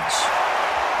Williams.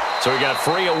 So he got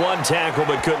free of one tackle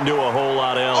but couldn't do a whole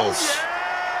lot else.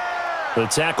 The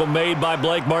tackle made by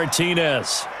Blake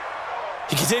Martinez.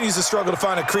 He continues to struggle to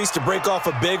find a crease to break off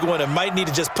a big one and might need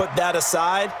to just put that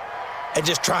aside and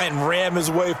just try and ram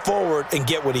his way forward and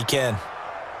get what he can.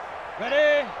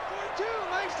 Ready? 42,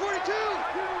 Mike's 42.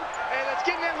 Hey, let's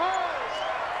get in them holes.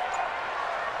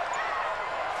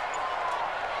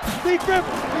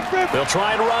 They'll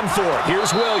try and run for it.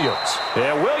 Here's Williams.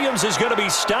 Yeah, Williams is going to be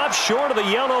stopped short of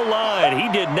the yellow line. He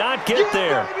did not get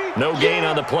there. No gain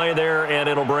on the play there, and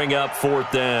it'll bring up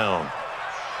 4th down.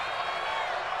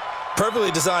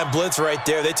 Perfectly designed blitz right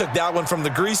there. They took that one from the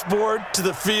grease board to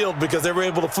the field because they were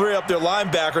able to free up their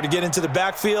linebacker to get into the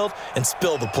backfield and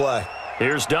spill the play.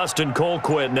 Here's Dustin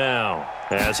Colquitt now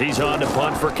as he's on to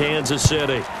punt for Kansas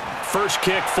City. First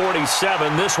kick,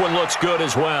 47. This one looks good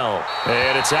as well.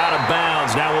 And it's out of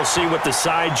bounds. Now we'll see what the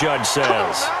side judge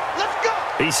says. Let's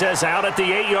go. He says out at the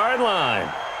 8-yard line.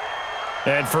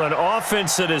 And for an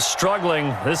offense that is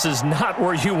struggling, this is not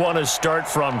where you want to start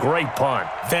from. Great punt.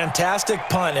 Fantastic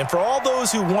punt. And for all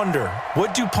those who wonder,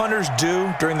 what do punters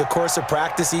do during the course of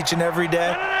practice each and every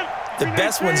day? The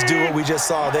best ones do what we just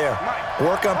saw there.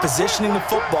 Work on positioning the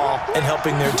football and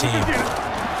helping their team.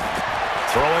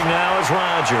 Throwing now is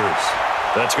Rodgers.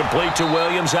 That's complete to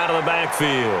Williams out of the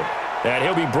backfield. And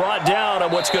he'll be brought down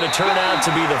on what's going to turn out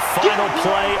to be the final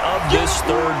play of this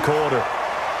 3rd quarter.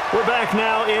 We're back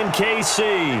now in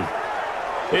KC.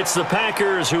 It's the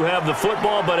Packers who have the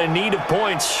football but in need of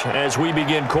points as we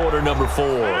begin quarter number 4.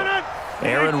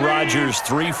 Aaron Rodgers,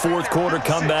 3 fourth-quarter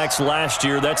comebacks last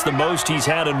year. That's the most he's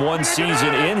had in one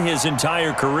season in his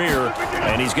entire career,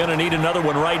 and he's going to need another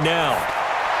one right now.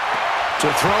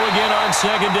 To throw again on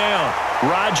 2nd down,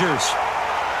 Rodgers.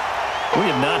 We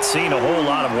have not seen a whole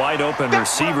lot of wide-open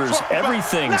receivers.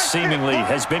 Everything seemingly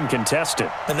has been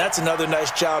contested. And that's another nice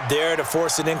job there to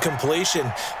force an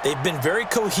incompletion. They've been very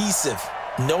cohesive,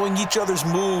 knowing each other's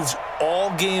moves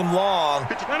all game long,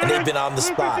 and they've been on the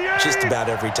spot just about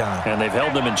every time. And they've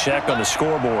held them in check on the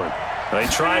scoreboard. They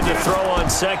tried to throw on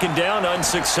 2nd down,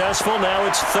 unsuccessful. Now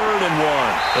it's 3rd and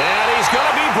 1. And he's going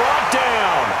to be brought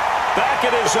down. Back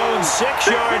at his own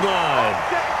 6-yard line.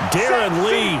 Darren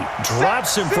Lee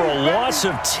drops him for a loss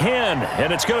of 10,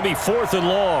 and it's going to be 4th and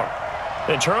long.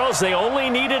 And, Charles, they only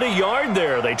needed a yard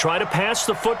there. They try to pass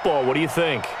the football. What do you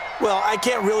think? Well, I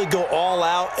can't really go all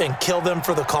out and kill them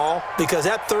for the call because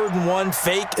that 3rd and 1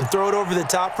 fake and throw it over the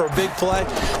top for a big play,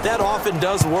 that often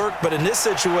does work. But in this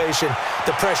situation,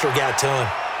 the pressure got to him.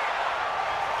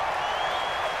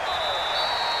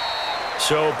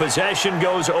 So possession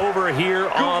goes over here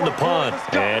on the punt.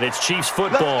 And it's Chiefs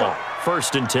football.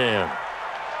 1st and 10.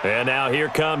 And now here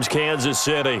comes Kansas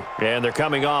City. And they're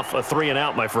coming off a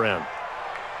 3-and-out, my friend.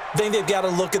 I think they've got to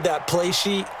look at that play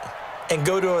sheet and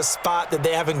go to a spot that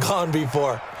they haven't gone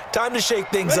before. Time to shake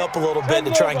things up a little bit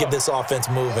to try and get this offense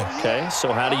moving. Okay,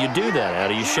 so how do you do that? How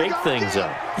do you shake things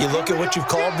up? You look at what you've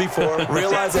called before,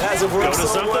 realize it hasn't worked Go to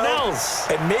so something well,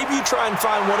 else. and maybe you try and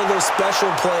find one of those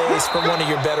special plays from one of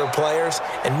your better players,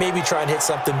 and maybe try and hit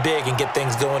something big and get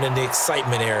things going in the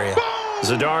excitement area.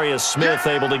 Zadarius Smith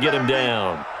able to get him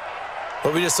down.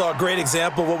 Well, we just saw a great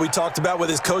example of what we talked about with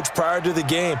his coach prior to the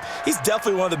game. He's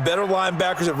definitely one of the better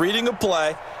linebackers at reading a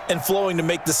play and flowing to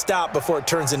make the stop before it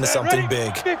turns into something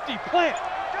big. 50, plant.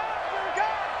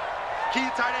 Key to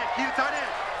tight end, key to tight end.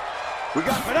 We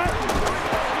got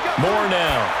More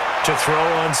now to throw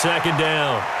on 2nd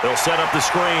down. They'll set up the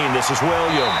screen. This is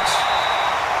Williams.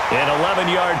 An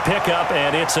 11-yard pickup,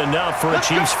 and it's enough for a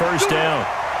Chiefs 1st down.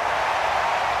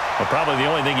 Well, probably the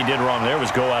only thing he did wrong there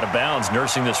was go out of bounds,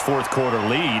 nursing this 4th-quarter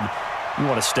lead. You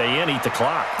want to stay in, eat the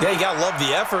clock. Yeah, you got to love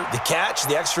the effort, the catch,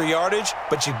 the extra yardage,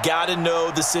 but you got to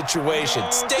know the situation.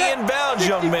 Stay in bounds,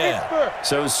 young man.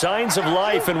 So signs of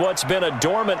life in what's been a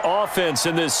dormant offense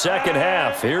in this 2nd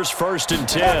half. Here's 1st and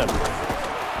 10.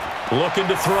 Looking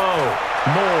to throw.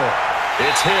 Moore.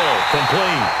 It's Hill,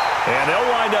 complete. And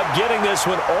they'll wind up getting this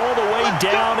one all the way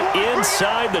down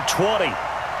inside the 20.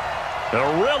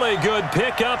 A really good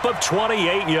pickup of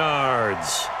 28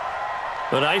 yards.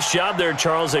 A nice job there,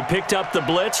 Charles. They picked up the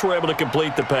blitz, were able to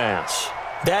complete the pass.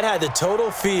 That had the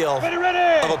total feel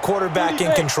of a quarterback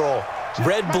in control.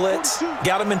 Red blitz,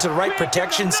 got him into the right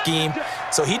protection scheme,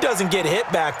 so he doesn't get hit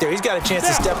back there. He's got a chance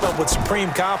to step up with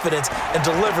supreme confidence and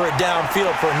deliver it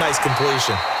downfield for a nice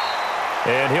completion.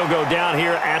 And he'll go down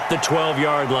here at the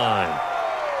 12-yard line.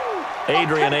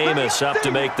 Adrian Amos up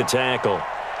to make the tackle.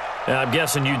 I'm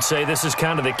guessing you'd say this is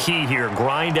kind of the key here.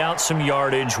 Grind out some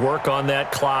yardage, work on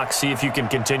that clock, see if you can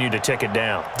continue to tick it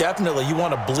down. Definitely. You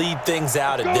want to bleed things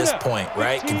out at this point,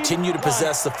 right? Continue to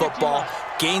possess the football,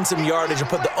 gain some yardage and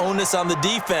put the onus on the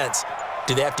defense.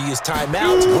 Do they have to use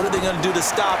timeouts? What are they going to do to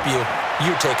stop you?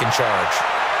 You're taking charge.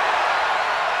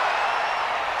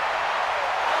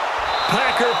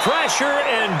 Packer pressure,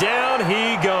 and down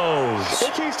he goes.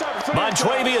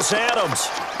 Montravius Adams.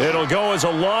 It'll go as a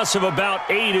loss of about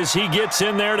 8 as he gets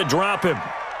in there to drop him.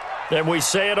 And we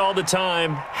say it all the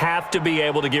time, have to be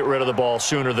able to get rid of the ball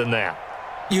sooner than that.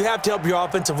 You have to help your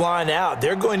offensive line out.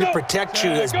 They're going to protect you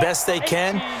as best they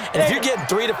can. And if you're getting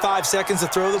 3 to 5 seconds to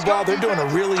throw the ball, they're doing a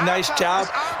really nice job.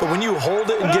 But when you hold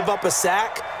it and give up a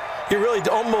sack, you're really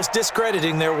almost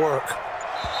discrediting their work.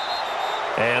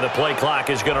 And the play clock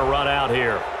is going to run out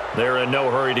here. They're in no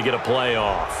hurry to get a play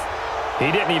off.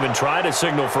 He didn't even try to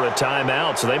signal for a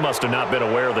timeout, so they must have not been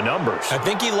aware of the numbers. I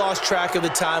think he lost track of the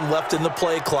time left in the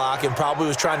play clock and probably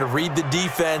was trying to read the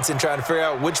defense and trying to figure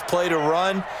out which play to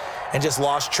run and just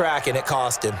lost track, and it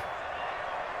cost him.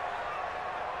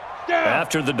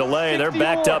 After the delay, they're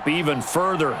backed up even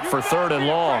further for 3rd and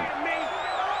long.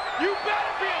 You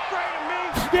better be afraid of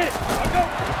me. Get it.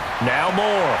 Now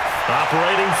Moore,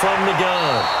 operating from the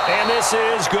gun. And this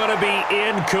is going to be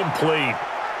incomplete.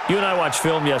 You and I watched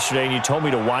film yesterday, and you told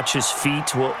me to watch his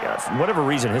feet. Well, for whatever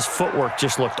reason, his footwork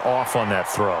just looked off on that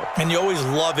throw. And you always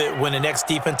love it when an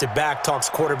ex-defensive back talks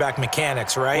quarterback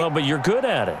mechanics, right? Well, but you're good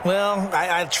at it. Well,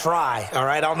 I try, all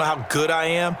right? I don't know how good I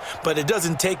am, but it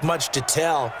doesn't take much to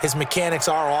tell. His mechanics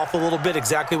are off a little bit,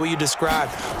 exactly what you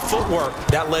described. Footwork,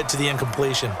 that led to the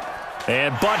incompletion.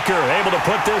 And Butker able to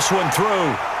put this one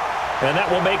through. And that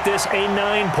will make this a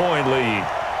 9-point lead.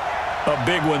 A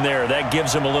big one there. That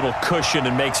gives him a little cushion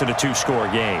and makes it a 2-score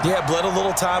game. Yeah, bled a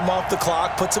little time off the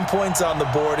clock, put some points on the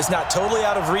board. It's not totally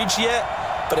out of reach yet,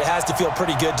 but it has to feel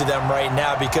pretty good to them right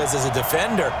now because as a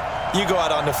defender, you go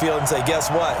out on the field and say, guess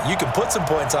what? You can put some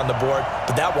points on the board,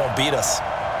 but that won't beat us.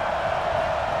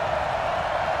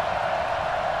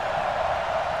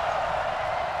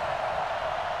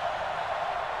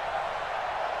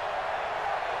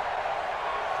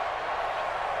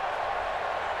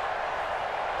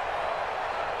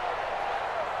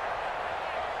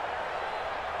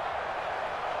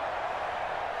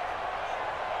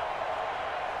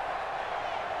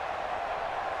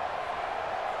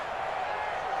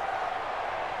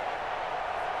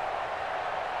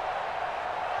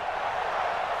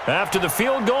 After the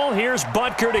field goal, here's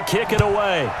Butker to kick it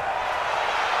away.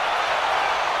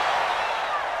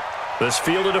 This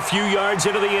fielded a few yards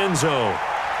into the end zone.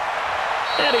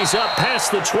 And he's up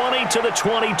past the 20 to the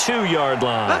 22-yard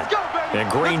line. Let's go, baby.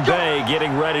 And Green Bay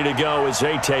getting ready to go as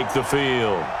they take the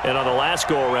field. And on the last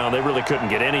go-around, they really couldn't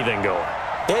get anything going.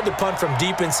 They had to punt from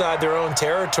deep inside their own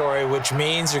territory, which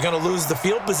means you're going to lose the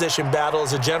field position battle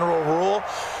as a general rule.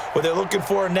 What they're looking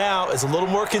for now is a little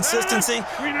more consistency,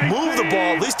 move the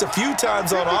ball at least a few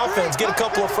times on offense, get a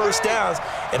couple of first downs,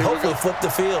 and hopefully flip the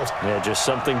field. Yeah, just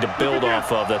something to build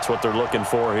off of. That's what they're looking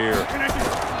for here.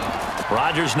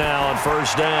 Rodgers now on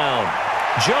first down.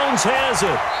 Jones has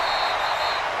it.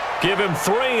 Give him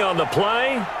 3 on the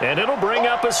play, and it'll bring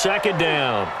up a 2nd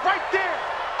down. Right there.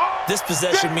 This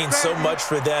possession means so much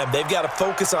for them. They've got to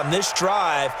focus on this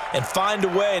drive and find a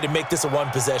way to make this a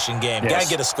one-possession game. Yes. Got to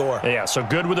get a score. Yeah, so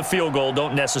good with a field goal.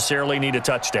 Don't necessarily need a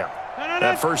touchdown.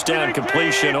 That first down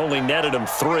completion only netted him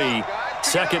 3.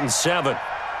 2nd and 7.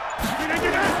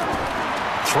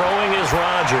 Throwing is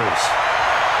Rodgers.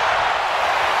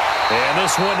 And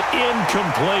this one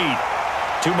incomplete.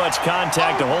 Too much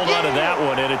contact to hold on to that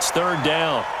one, and it's 3rd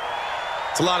down.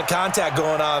 It's a lot of contact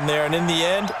going on there, and in the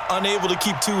end, unable to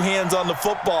keep 2 hands on the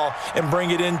football and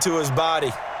bring it into his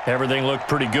body. Everything looked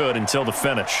pretty good until the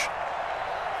finish.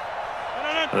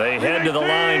 They head to the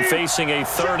line facing a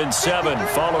 3rd and 7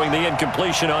 following the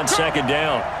incompletion on 2nd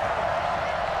down.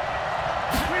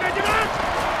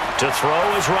 To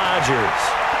throw is Rodgers.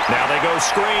 Now they go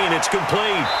screen. It's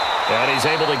complete. And he's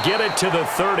able to get it to the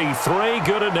 33.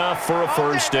 Good enough for a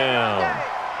first down.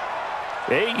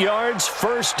 8 yards,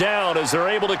 first down as they're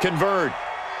able to convert.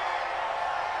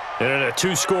 And in a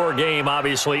 2-score game,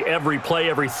 obviously, every play,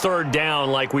 every 3rd down,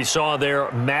 like we saw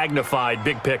there, magnified,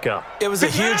 big pickup. It was a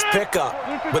huge pickup.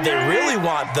 What they really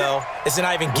want, though, is to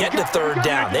not even get to 3rd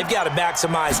down. They've got to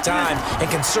maximize time and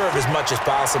conserve as much as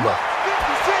possible.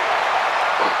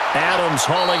 Adams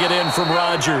hauling it in from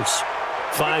Rodgers.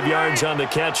 5 yards on the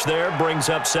catch there, brings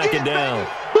up 2nd down.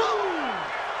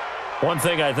 One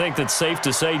thing I think that's safe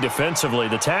to say defensively,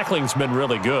 the tackling's been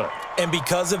really good. And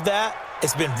because of that,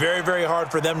 it's been very, very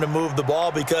hard for them to move the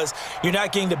ball because you're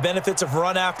not getting the benefits of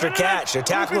run after catch. They're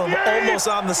tackling them almost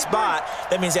on the spot.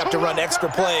 That means they have to run extra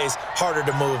plays, harder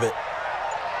to move it.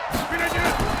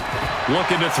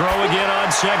 Looking to throw again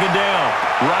on 2nd down.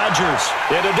 Rodgers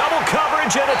into double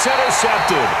coverage, and it's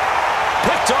intercepted.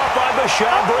 Picked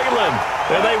job, Breland.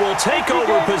 And they will take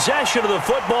over possession of the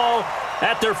football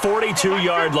at their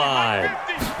 42-yard line.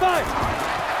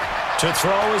 To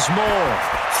throw is Moore.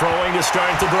 Throwing to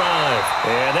start the drive.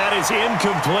 And that is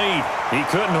incomplete. He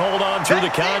couldn't hold on through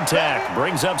the contact.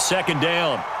 Brings up second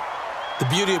down. The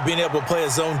beauty of being able to play a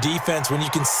zone defense when you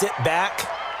can sit back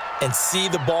and see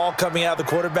the ball coming out of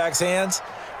the quarterback's hands,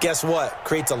 guess what?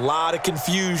 Creates a lot of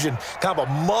confusion, kind of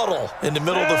a muddle in the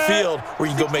middle of the field where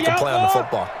you can go make a play on the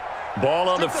football. Ball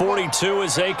on the 42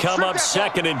 as they come up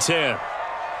 2nd and 10.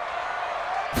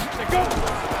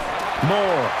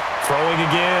 Moore throwing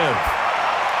again.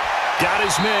 Got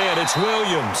his man. It's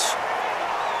Williams.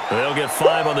 They'll get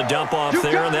 5 on the dump off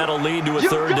there, and that'll lead to a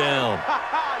 3rd down.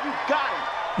 You got it.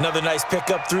 Another nice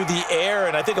pickup through the air,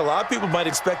 and I think a lot of people might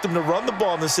expect them to run the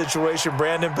ball in this situation,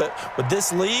 Brandon, but with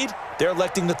this lead, they're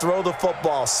electing to throw the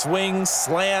football. Swings,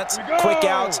 slants, quick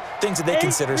outs, things that they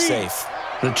consider safe.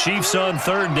 The Chiefs on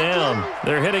 3rd down.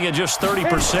 They're hitting at just 30%,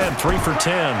 3 for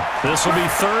 10. This will be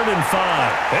 3rd and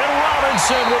 5. And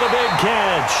Robinson with a big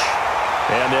catch.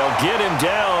 And they'll get him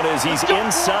down as he's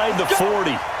inside the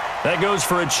 40. That goes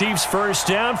for a Chiefs first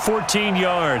down, 14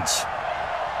 yards.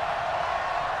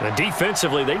 And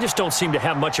defensively, they just don't seem to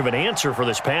have much of an answer for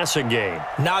this passing game.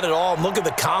 Not at all. Look at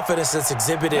the confidence that's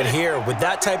exhibited here. With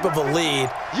that type of a lead,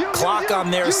 clock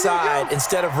on their side,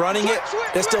 instead of running it,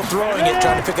 they're still throwing it,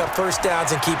 trying to pick up first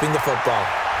downs and keeping the football.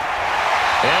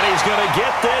 And he's going to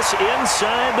get this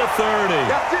inside the 30.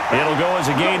 It'll go as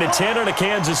a gain of 10 and a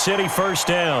Kansas City first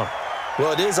down.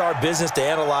 Well, it is our business to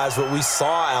analyze what we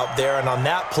saw out there, and on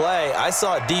that play, I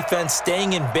saw a defense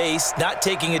staying in base, not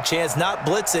taking a chance, not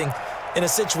blitzing, in a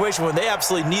situation where they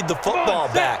absolutely need the football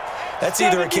back. That's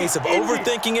either a case of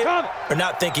overthinking it or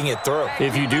not thinking it through.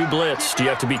 If you do blitz, do you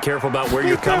have to be careful about where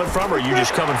you're coming from, or are you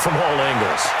just coming from all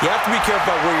angles? You have to be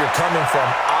careful about where you're coming from,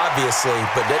 obviously,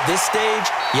 but at this stage,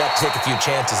 you have to take a few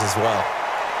chances as well.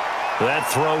 That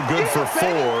throw good for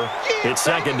 4. It's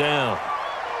 2nd down.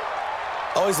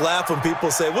 I always laugh when people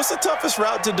say, what's the toughest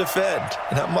route to defend?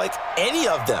 And I'm like, any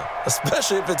of them,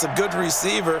 especially if it's a good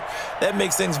receiver. That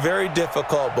makes things very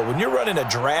difficult. But when you're running a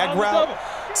drag route,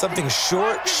 something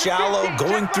short, shallow,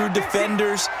 going through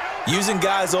defenders, using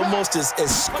guys almost as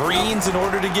screens in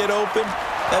order to get open,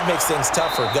 that makes things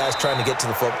tough for guys trying to get to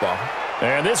the football.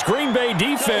 And this Green Bay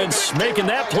defense making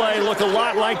that play look a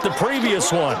lot like the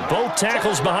previous one. Both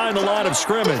tackles behind the line of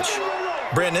scrimmage.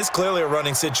 Brandon, it's clearly a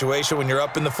running situation when you're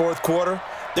up in the 4th quarter.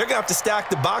 They're going to have to stack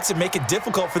the box and make it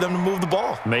difficult for them to move the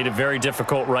ball. Made it very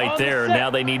difficult right there. Now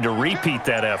they need to repeat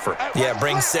that effort. Yeah,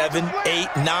 bring 7, 8,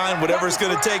 9, whatever it's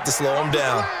going to take to slow them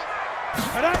down.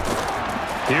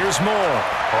 Here's Moore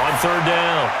on 3rd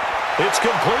down. It's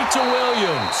complete to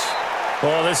Williams.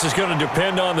 Well, this is going to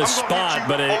depend on the spot,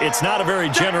 but it's not a very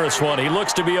generous one. He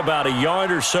looks to be about a yard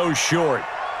or so short.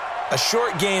 A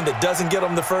short gain that doesn't get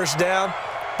them the first down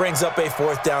brings up a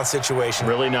 4th down situation.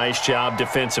 Really nice job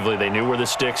defensively. They knew where the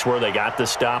sticks were. They got the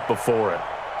stop before it.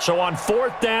 So on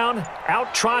 4th down,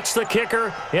 out trots the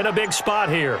kicker in a big spot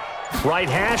here. Right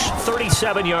hash,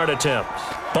 37-yard attempt.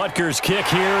 Butker's kick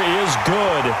here is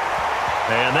good.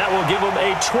 And that will give them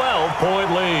a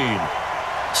 12-point lead.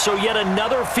 So yet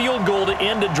another field goal to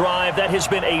end a drive. That has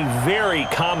been a very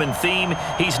common theme.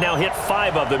 He's now hit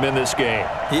 5 of them in this game.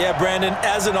 Yeah, Brandon,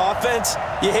 as an offense,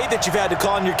 you hate that you've had to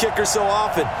call on your kicker so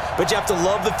often, but you have to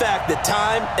love the fact that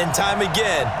time and time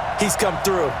again, he's come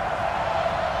through.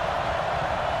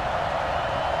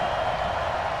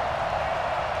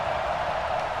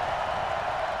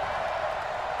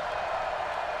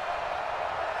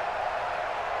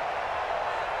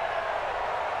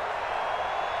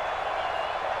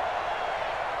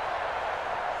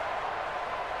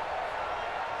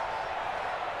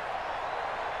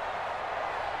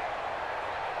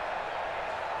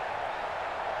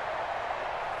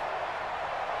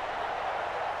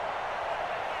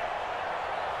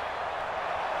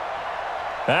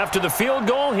 After the field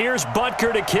goal, here's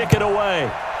Butker to kick it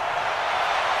away.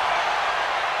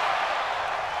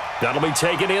 That'll be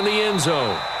taken in the end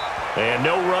zone. And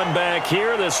no run back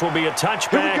here. This will be a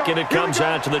touchback, and it comes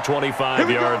out to the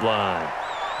 25-yard line.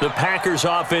 The Packers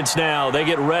offense now, they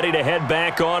get ready to head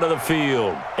back onto the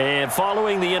field. And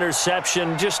following the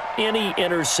interception, just any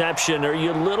interception, are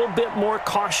you a little bit more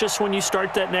cautious when you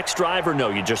start that next drive, or no,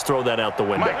 you just throw that out the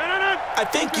window? I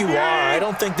think you are. I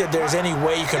don't think that there's any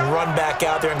way you can run back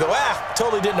out there and go,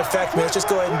 totally didn't affect me. Let's just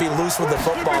go ahead and be loose with the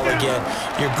football again.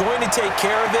 You're going to take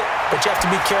care of it, but you have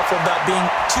to be careful about being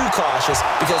too cautious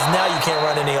because now you can't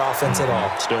run any offense at all.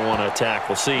 Still want to attack.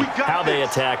 We'll see how they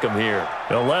attack them here.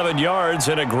 11 yards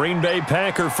and a Green Bay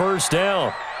Packer first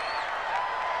down.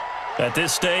 At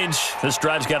this stage, this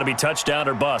drive's got to be touchdown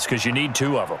or bust because you need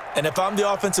 2 of them. And if I'm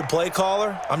the offensive play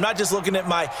caller, I'm not just looking at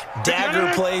my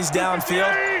dagger plays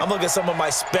downfield. I'm looking at some of my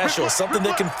specials, something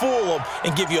that can fool them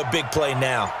and give you a big play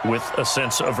now. With a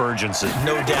sense of urgency.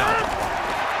 No doubt.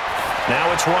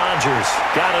 Now it's Rodgers.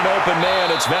 Got an open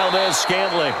man. It's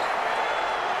Valdez-Scantling.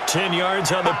 10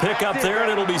 yards on the pickup there,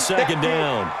 and it'll be second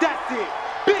down. That's it.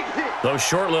 Big hit. Those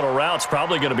short little routes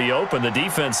probably going to be open. The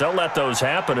defense, they'll let those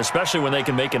happen, especially when they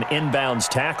can make an inbounds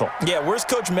tackle. Yeah, where's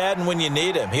Coach Madden when you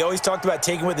need him? He always talked about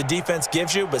taking what the defense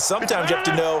gives you, but sometimes you have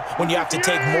to know when you have to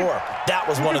take more. That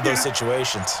was one of those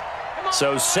situations.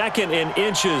 So 2nd in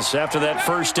inches after that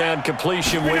first down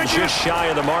completion, went just shy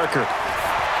of the marker.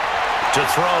 To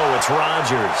throw, it's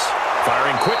Rodgers.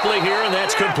 Firing quickly here, and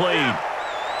that's complete.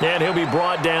 And he'll be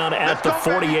brought down at the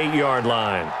 48-yard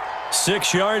line.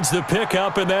 6 yards the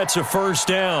pickup, and that's a first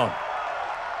down.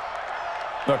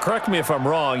 Now, correct me if I'm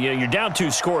wrong. You're down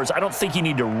 2 scores. I don't think you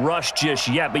need to rush just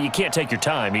yet, but you can't take your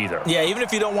time either. Yeah, even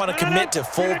if you don't want to commit to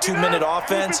full 2-minute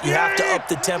offense, you have to up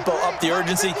the tempo, up the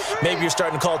urgency. Maybe you're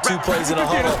starting to call 2 plays in a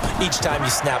huddle each time you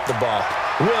snap the ball.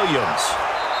 Williams.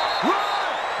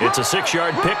 It's a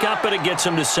 6-yard pickup, and it gets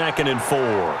him to 2nd and 4.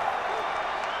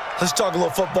 Let's talk a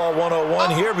little football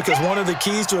 101 here, because one of the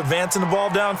keys to advancing the ball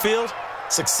downfield,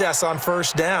 success on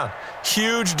first down.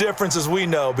 Huge difference, as we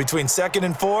know, between 2nd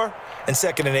and 4 and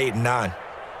 2nd and 8 and 9.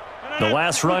 The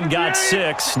last run got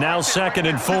 6, now 2nd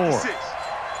and 4.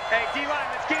 Hey, D-line,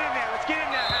 let's get in there. Let's get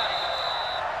in there now.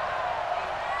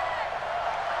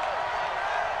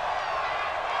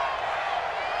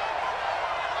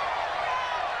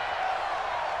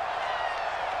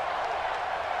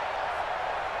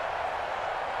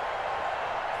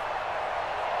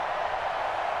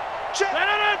 Check.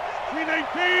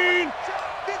 319.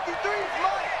 53 is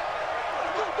mine.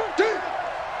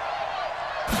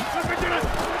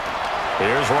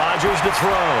 Here's Rodgers to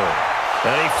throw.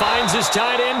 And he finds his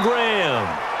tight end, Graham.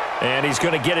 And he's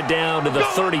going to get it down to the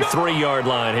 33-yard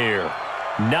line here.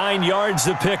 9 yards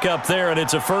to pick up there, and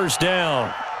it's a first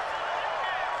down.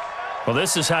 Well,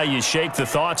 this is how you shake the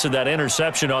thoughts of that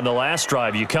interception on the last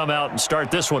drive. You come out and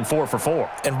start this one 4 for 4.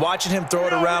 And watching him throw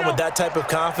it around with that type of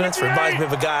confidence reminds me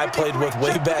of a guy I played with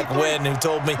way back when who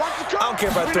told me, I don't care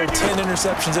if I throw 10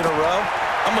 interceptions in a row.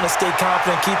 I'm going to stay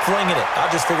confident, keep flinging it. I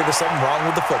just figured there's something wrong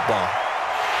with the football.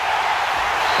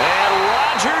 And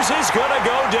Rodgers is going to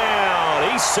go down.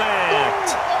 He's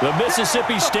sacked. The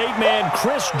Mississippi State man,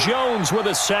 Chris Jones, with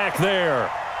a sack there.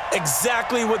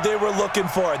 Exactly what they were looking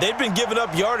for. They've been giving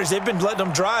up yardage. They've been letting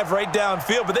them drive right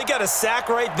downfield, but they got a sack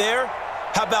right there.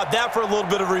 How about that for a little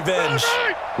bit of revenge?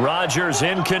 Rodgers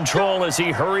in control as he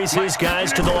hurries his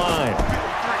guys to the line.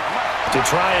 To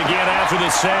try again after the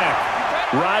sack.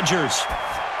 Rodgers.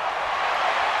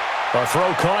 A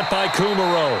throw caught by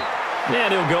Kumaro.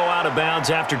 And he'll go out of bounds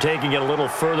after taking it a little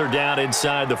further down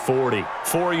inside the 40.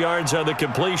 4 yards on the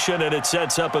completion, and it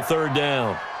sets up a third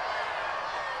down.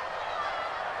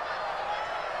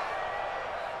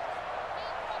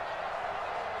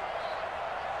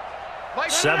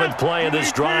 Seventh play of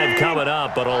this drive coming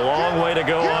up, but a long way to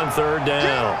go on third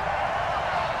down.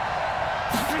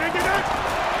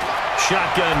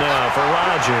 Shotgun now for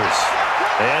Rodgers.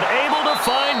 And able to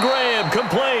find Graham,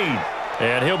 complete.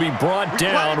 And he'll be brought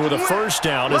down with a first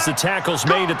down as the tackle's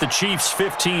made at the Chiefs'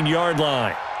 15-yard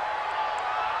line.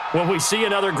 When we see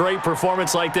another great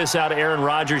performance like this out of Aaron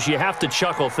Rodgers, you have to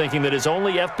chuckle thinking that his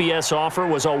only FBS offer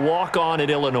was a walk-on at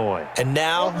Illinois. And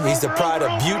now he's the pride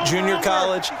of Butte Junior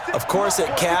College, of course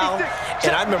at Cal.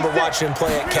 And I remember watching him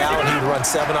play at Cal, and he'd run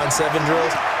 7-on-7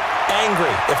 drills.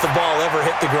 Angry if the ball ever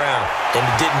hit the ground, and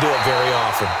he didn't do it very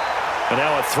often. And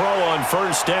now a throw on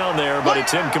first down there, but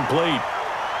it's incomplete.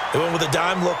 They went with a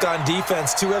dime look on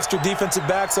defense. 2 extra defensive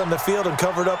backs on the field and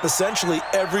covered up essentially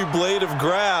every blade of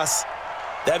grass.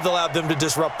 That allowed them to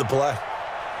disrupt the play.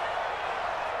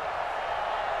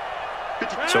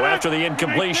 So after the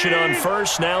incompletion on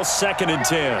first, now 2nd and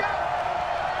 10.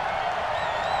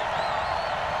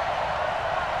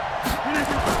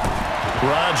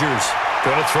 Rodgers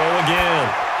going to throw again.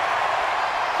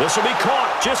 This will be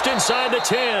caught just inside the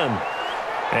 10.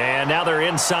 And now they're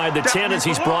inside the 10 as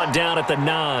he's brought down at the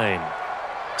 9.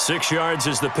 6 yards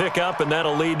is the pickup, and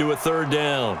that'll lead to a third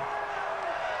down.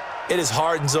 It is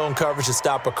hard in zone coverage to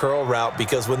stop a curl route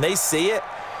because when they see it,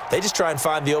 they just try and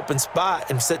find the open spot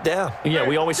and sit down. Yeah,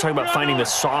 we always talk about finding the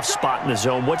soft spot in the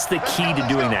zone. What's the key to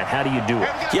doing that? How do you do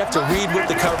it? You have to read what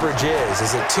the coverage is.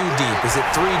 Is it 2 deep? Is it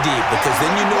 3 deep? Because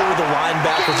then you know where the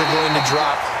linebackers are going to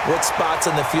drop, what spots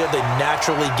on the field they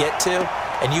naturally get to,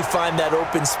 and you find that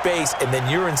open space, and then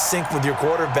you're in sync with your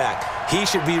quarterback. He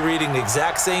should be reading the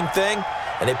exact same thing,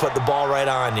 and they put the ball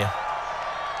right on you.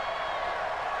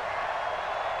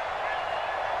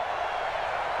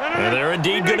 And they're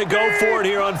indeed going to go for it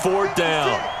here on 4th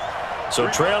down. So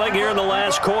trailing here in the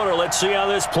last quarter. Let's see how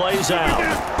this plays out.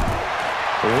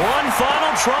 One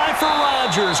final try for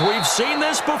Rodgers. We've seen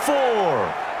this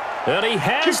before. And he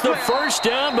has the first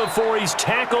down before he's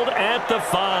tackled at the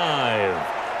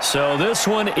 5. So this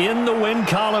one in the win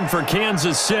column for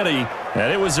Kansas City.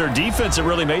 And it was their defense that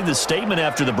really made the statement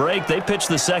after the break. They pitched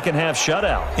the second half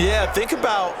shutout. Yeah, think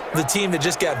about the team that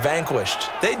just got vanquished.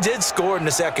 They did score in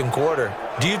the second quarter.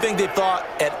 Do you think they thought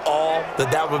at all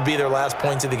that that would be their last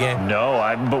points of the game?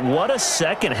 No, but what a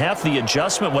second half. The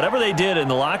adjustment, whatever they did in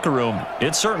the locker room,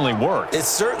 it certainly worked. It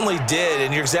certainly did,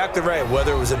 and you're exactly right.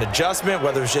 Whether it was an adjustment,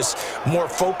 whether it was just more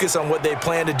focus on what they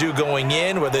planned to do going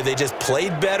in, whether they just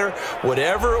played better,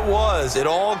 whatever it was, it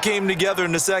all came together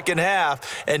in the second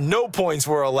half, and no points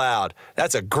were allowed.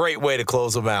 That's a great way to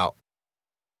close them out.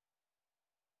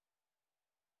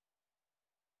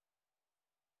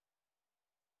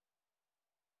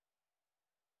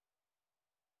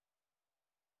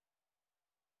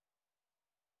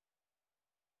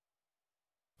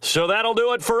 So that'll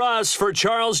do it for us. For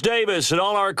Charles Davis and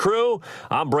all our crew,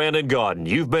 I'm Brandon Gaudin.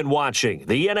 You've been watching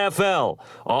the NFL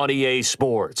on EA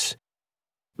Sports.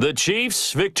 The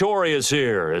Chiefs victorious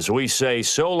here as we say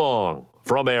so long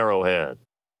from Arrowhead.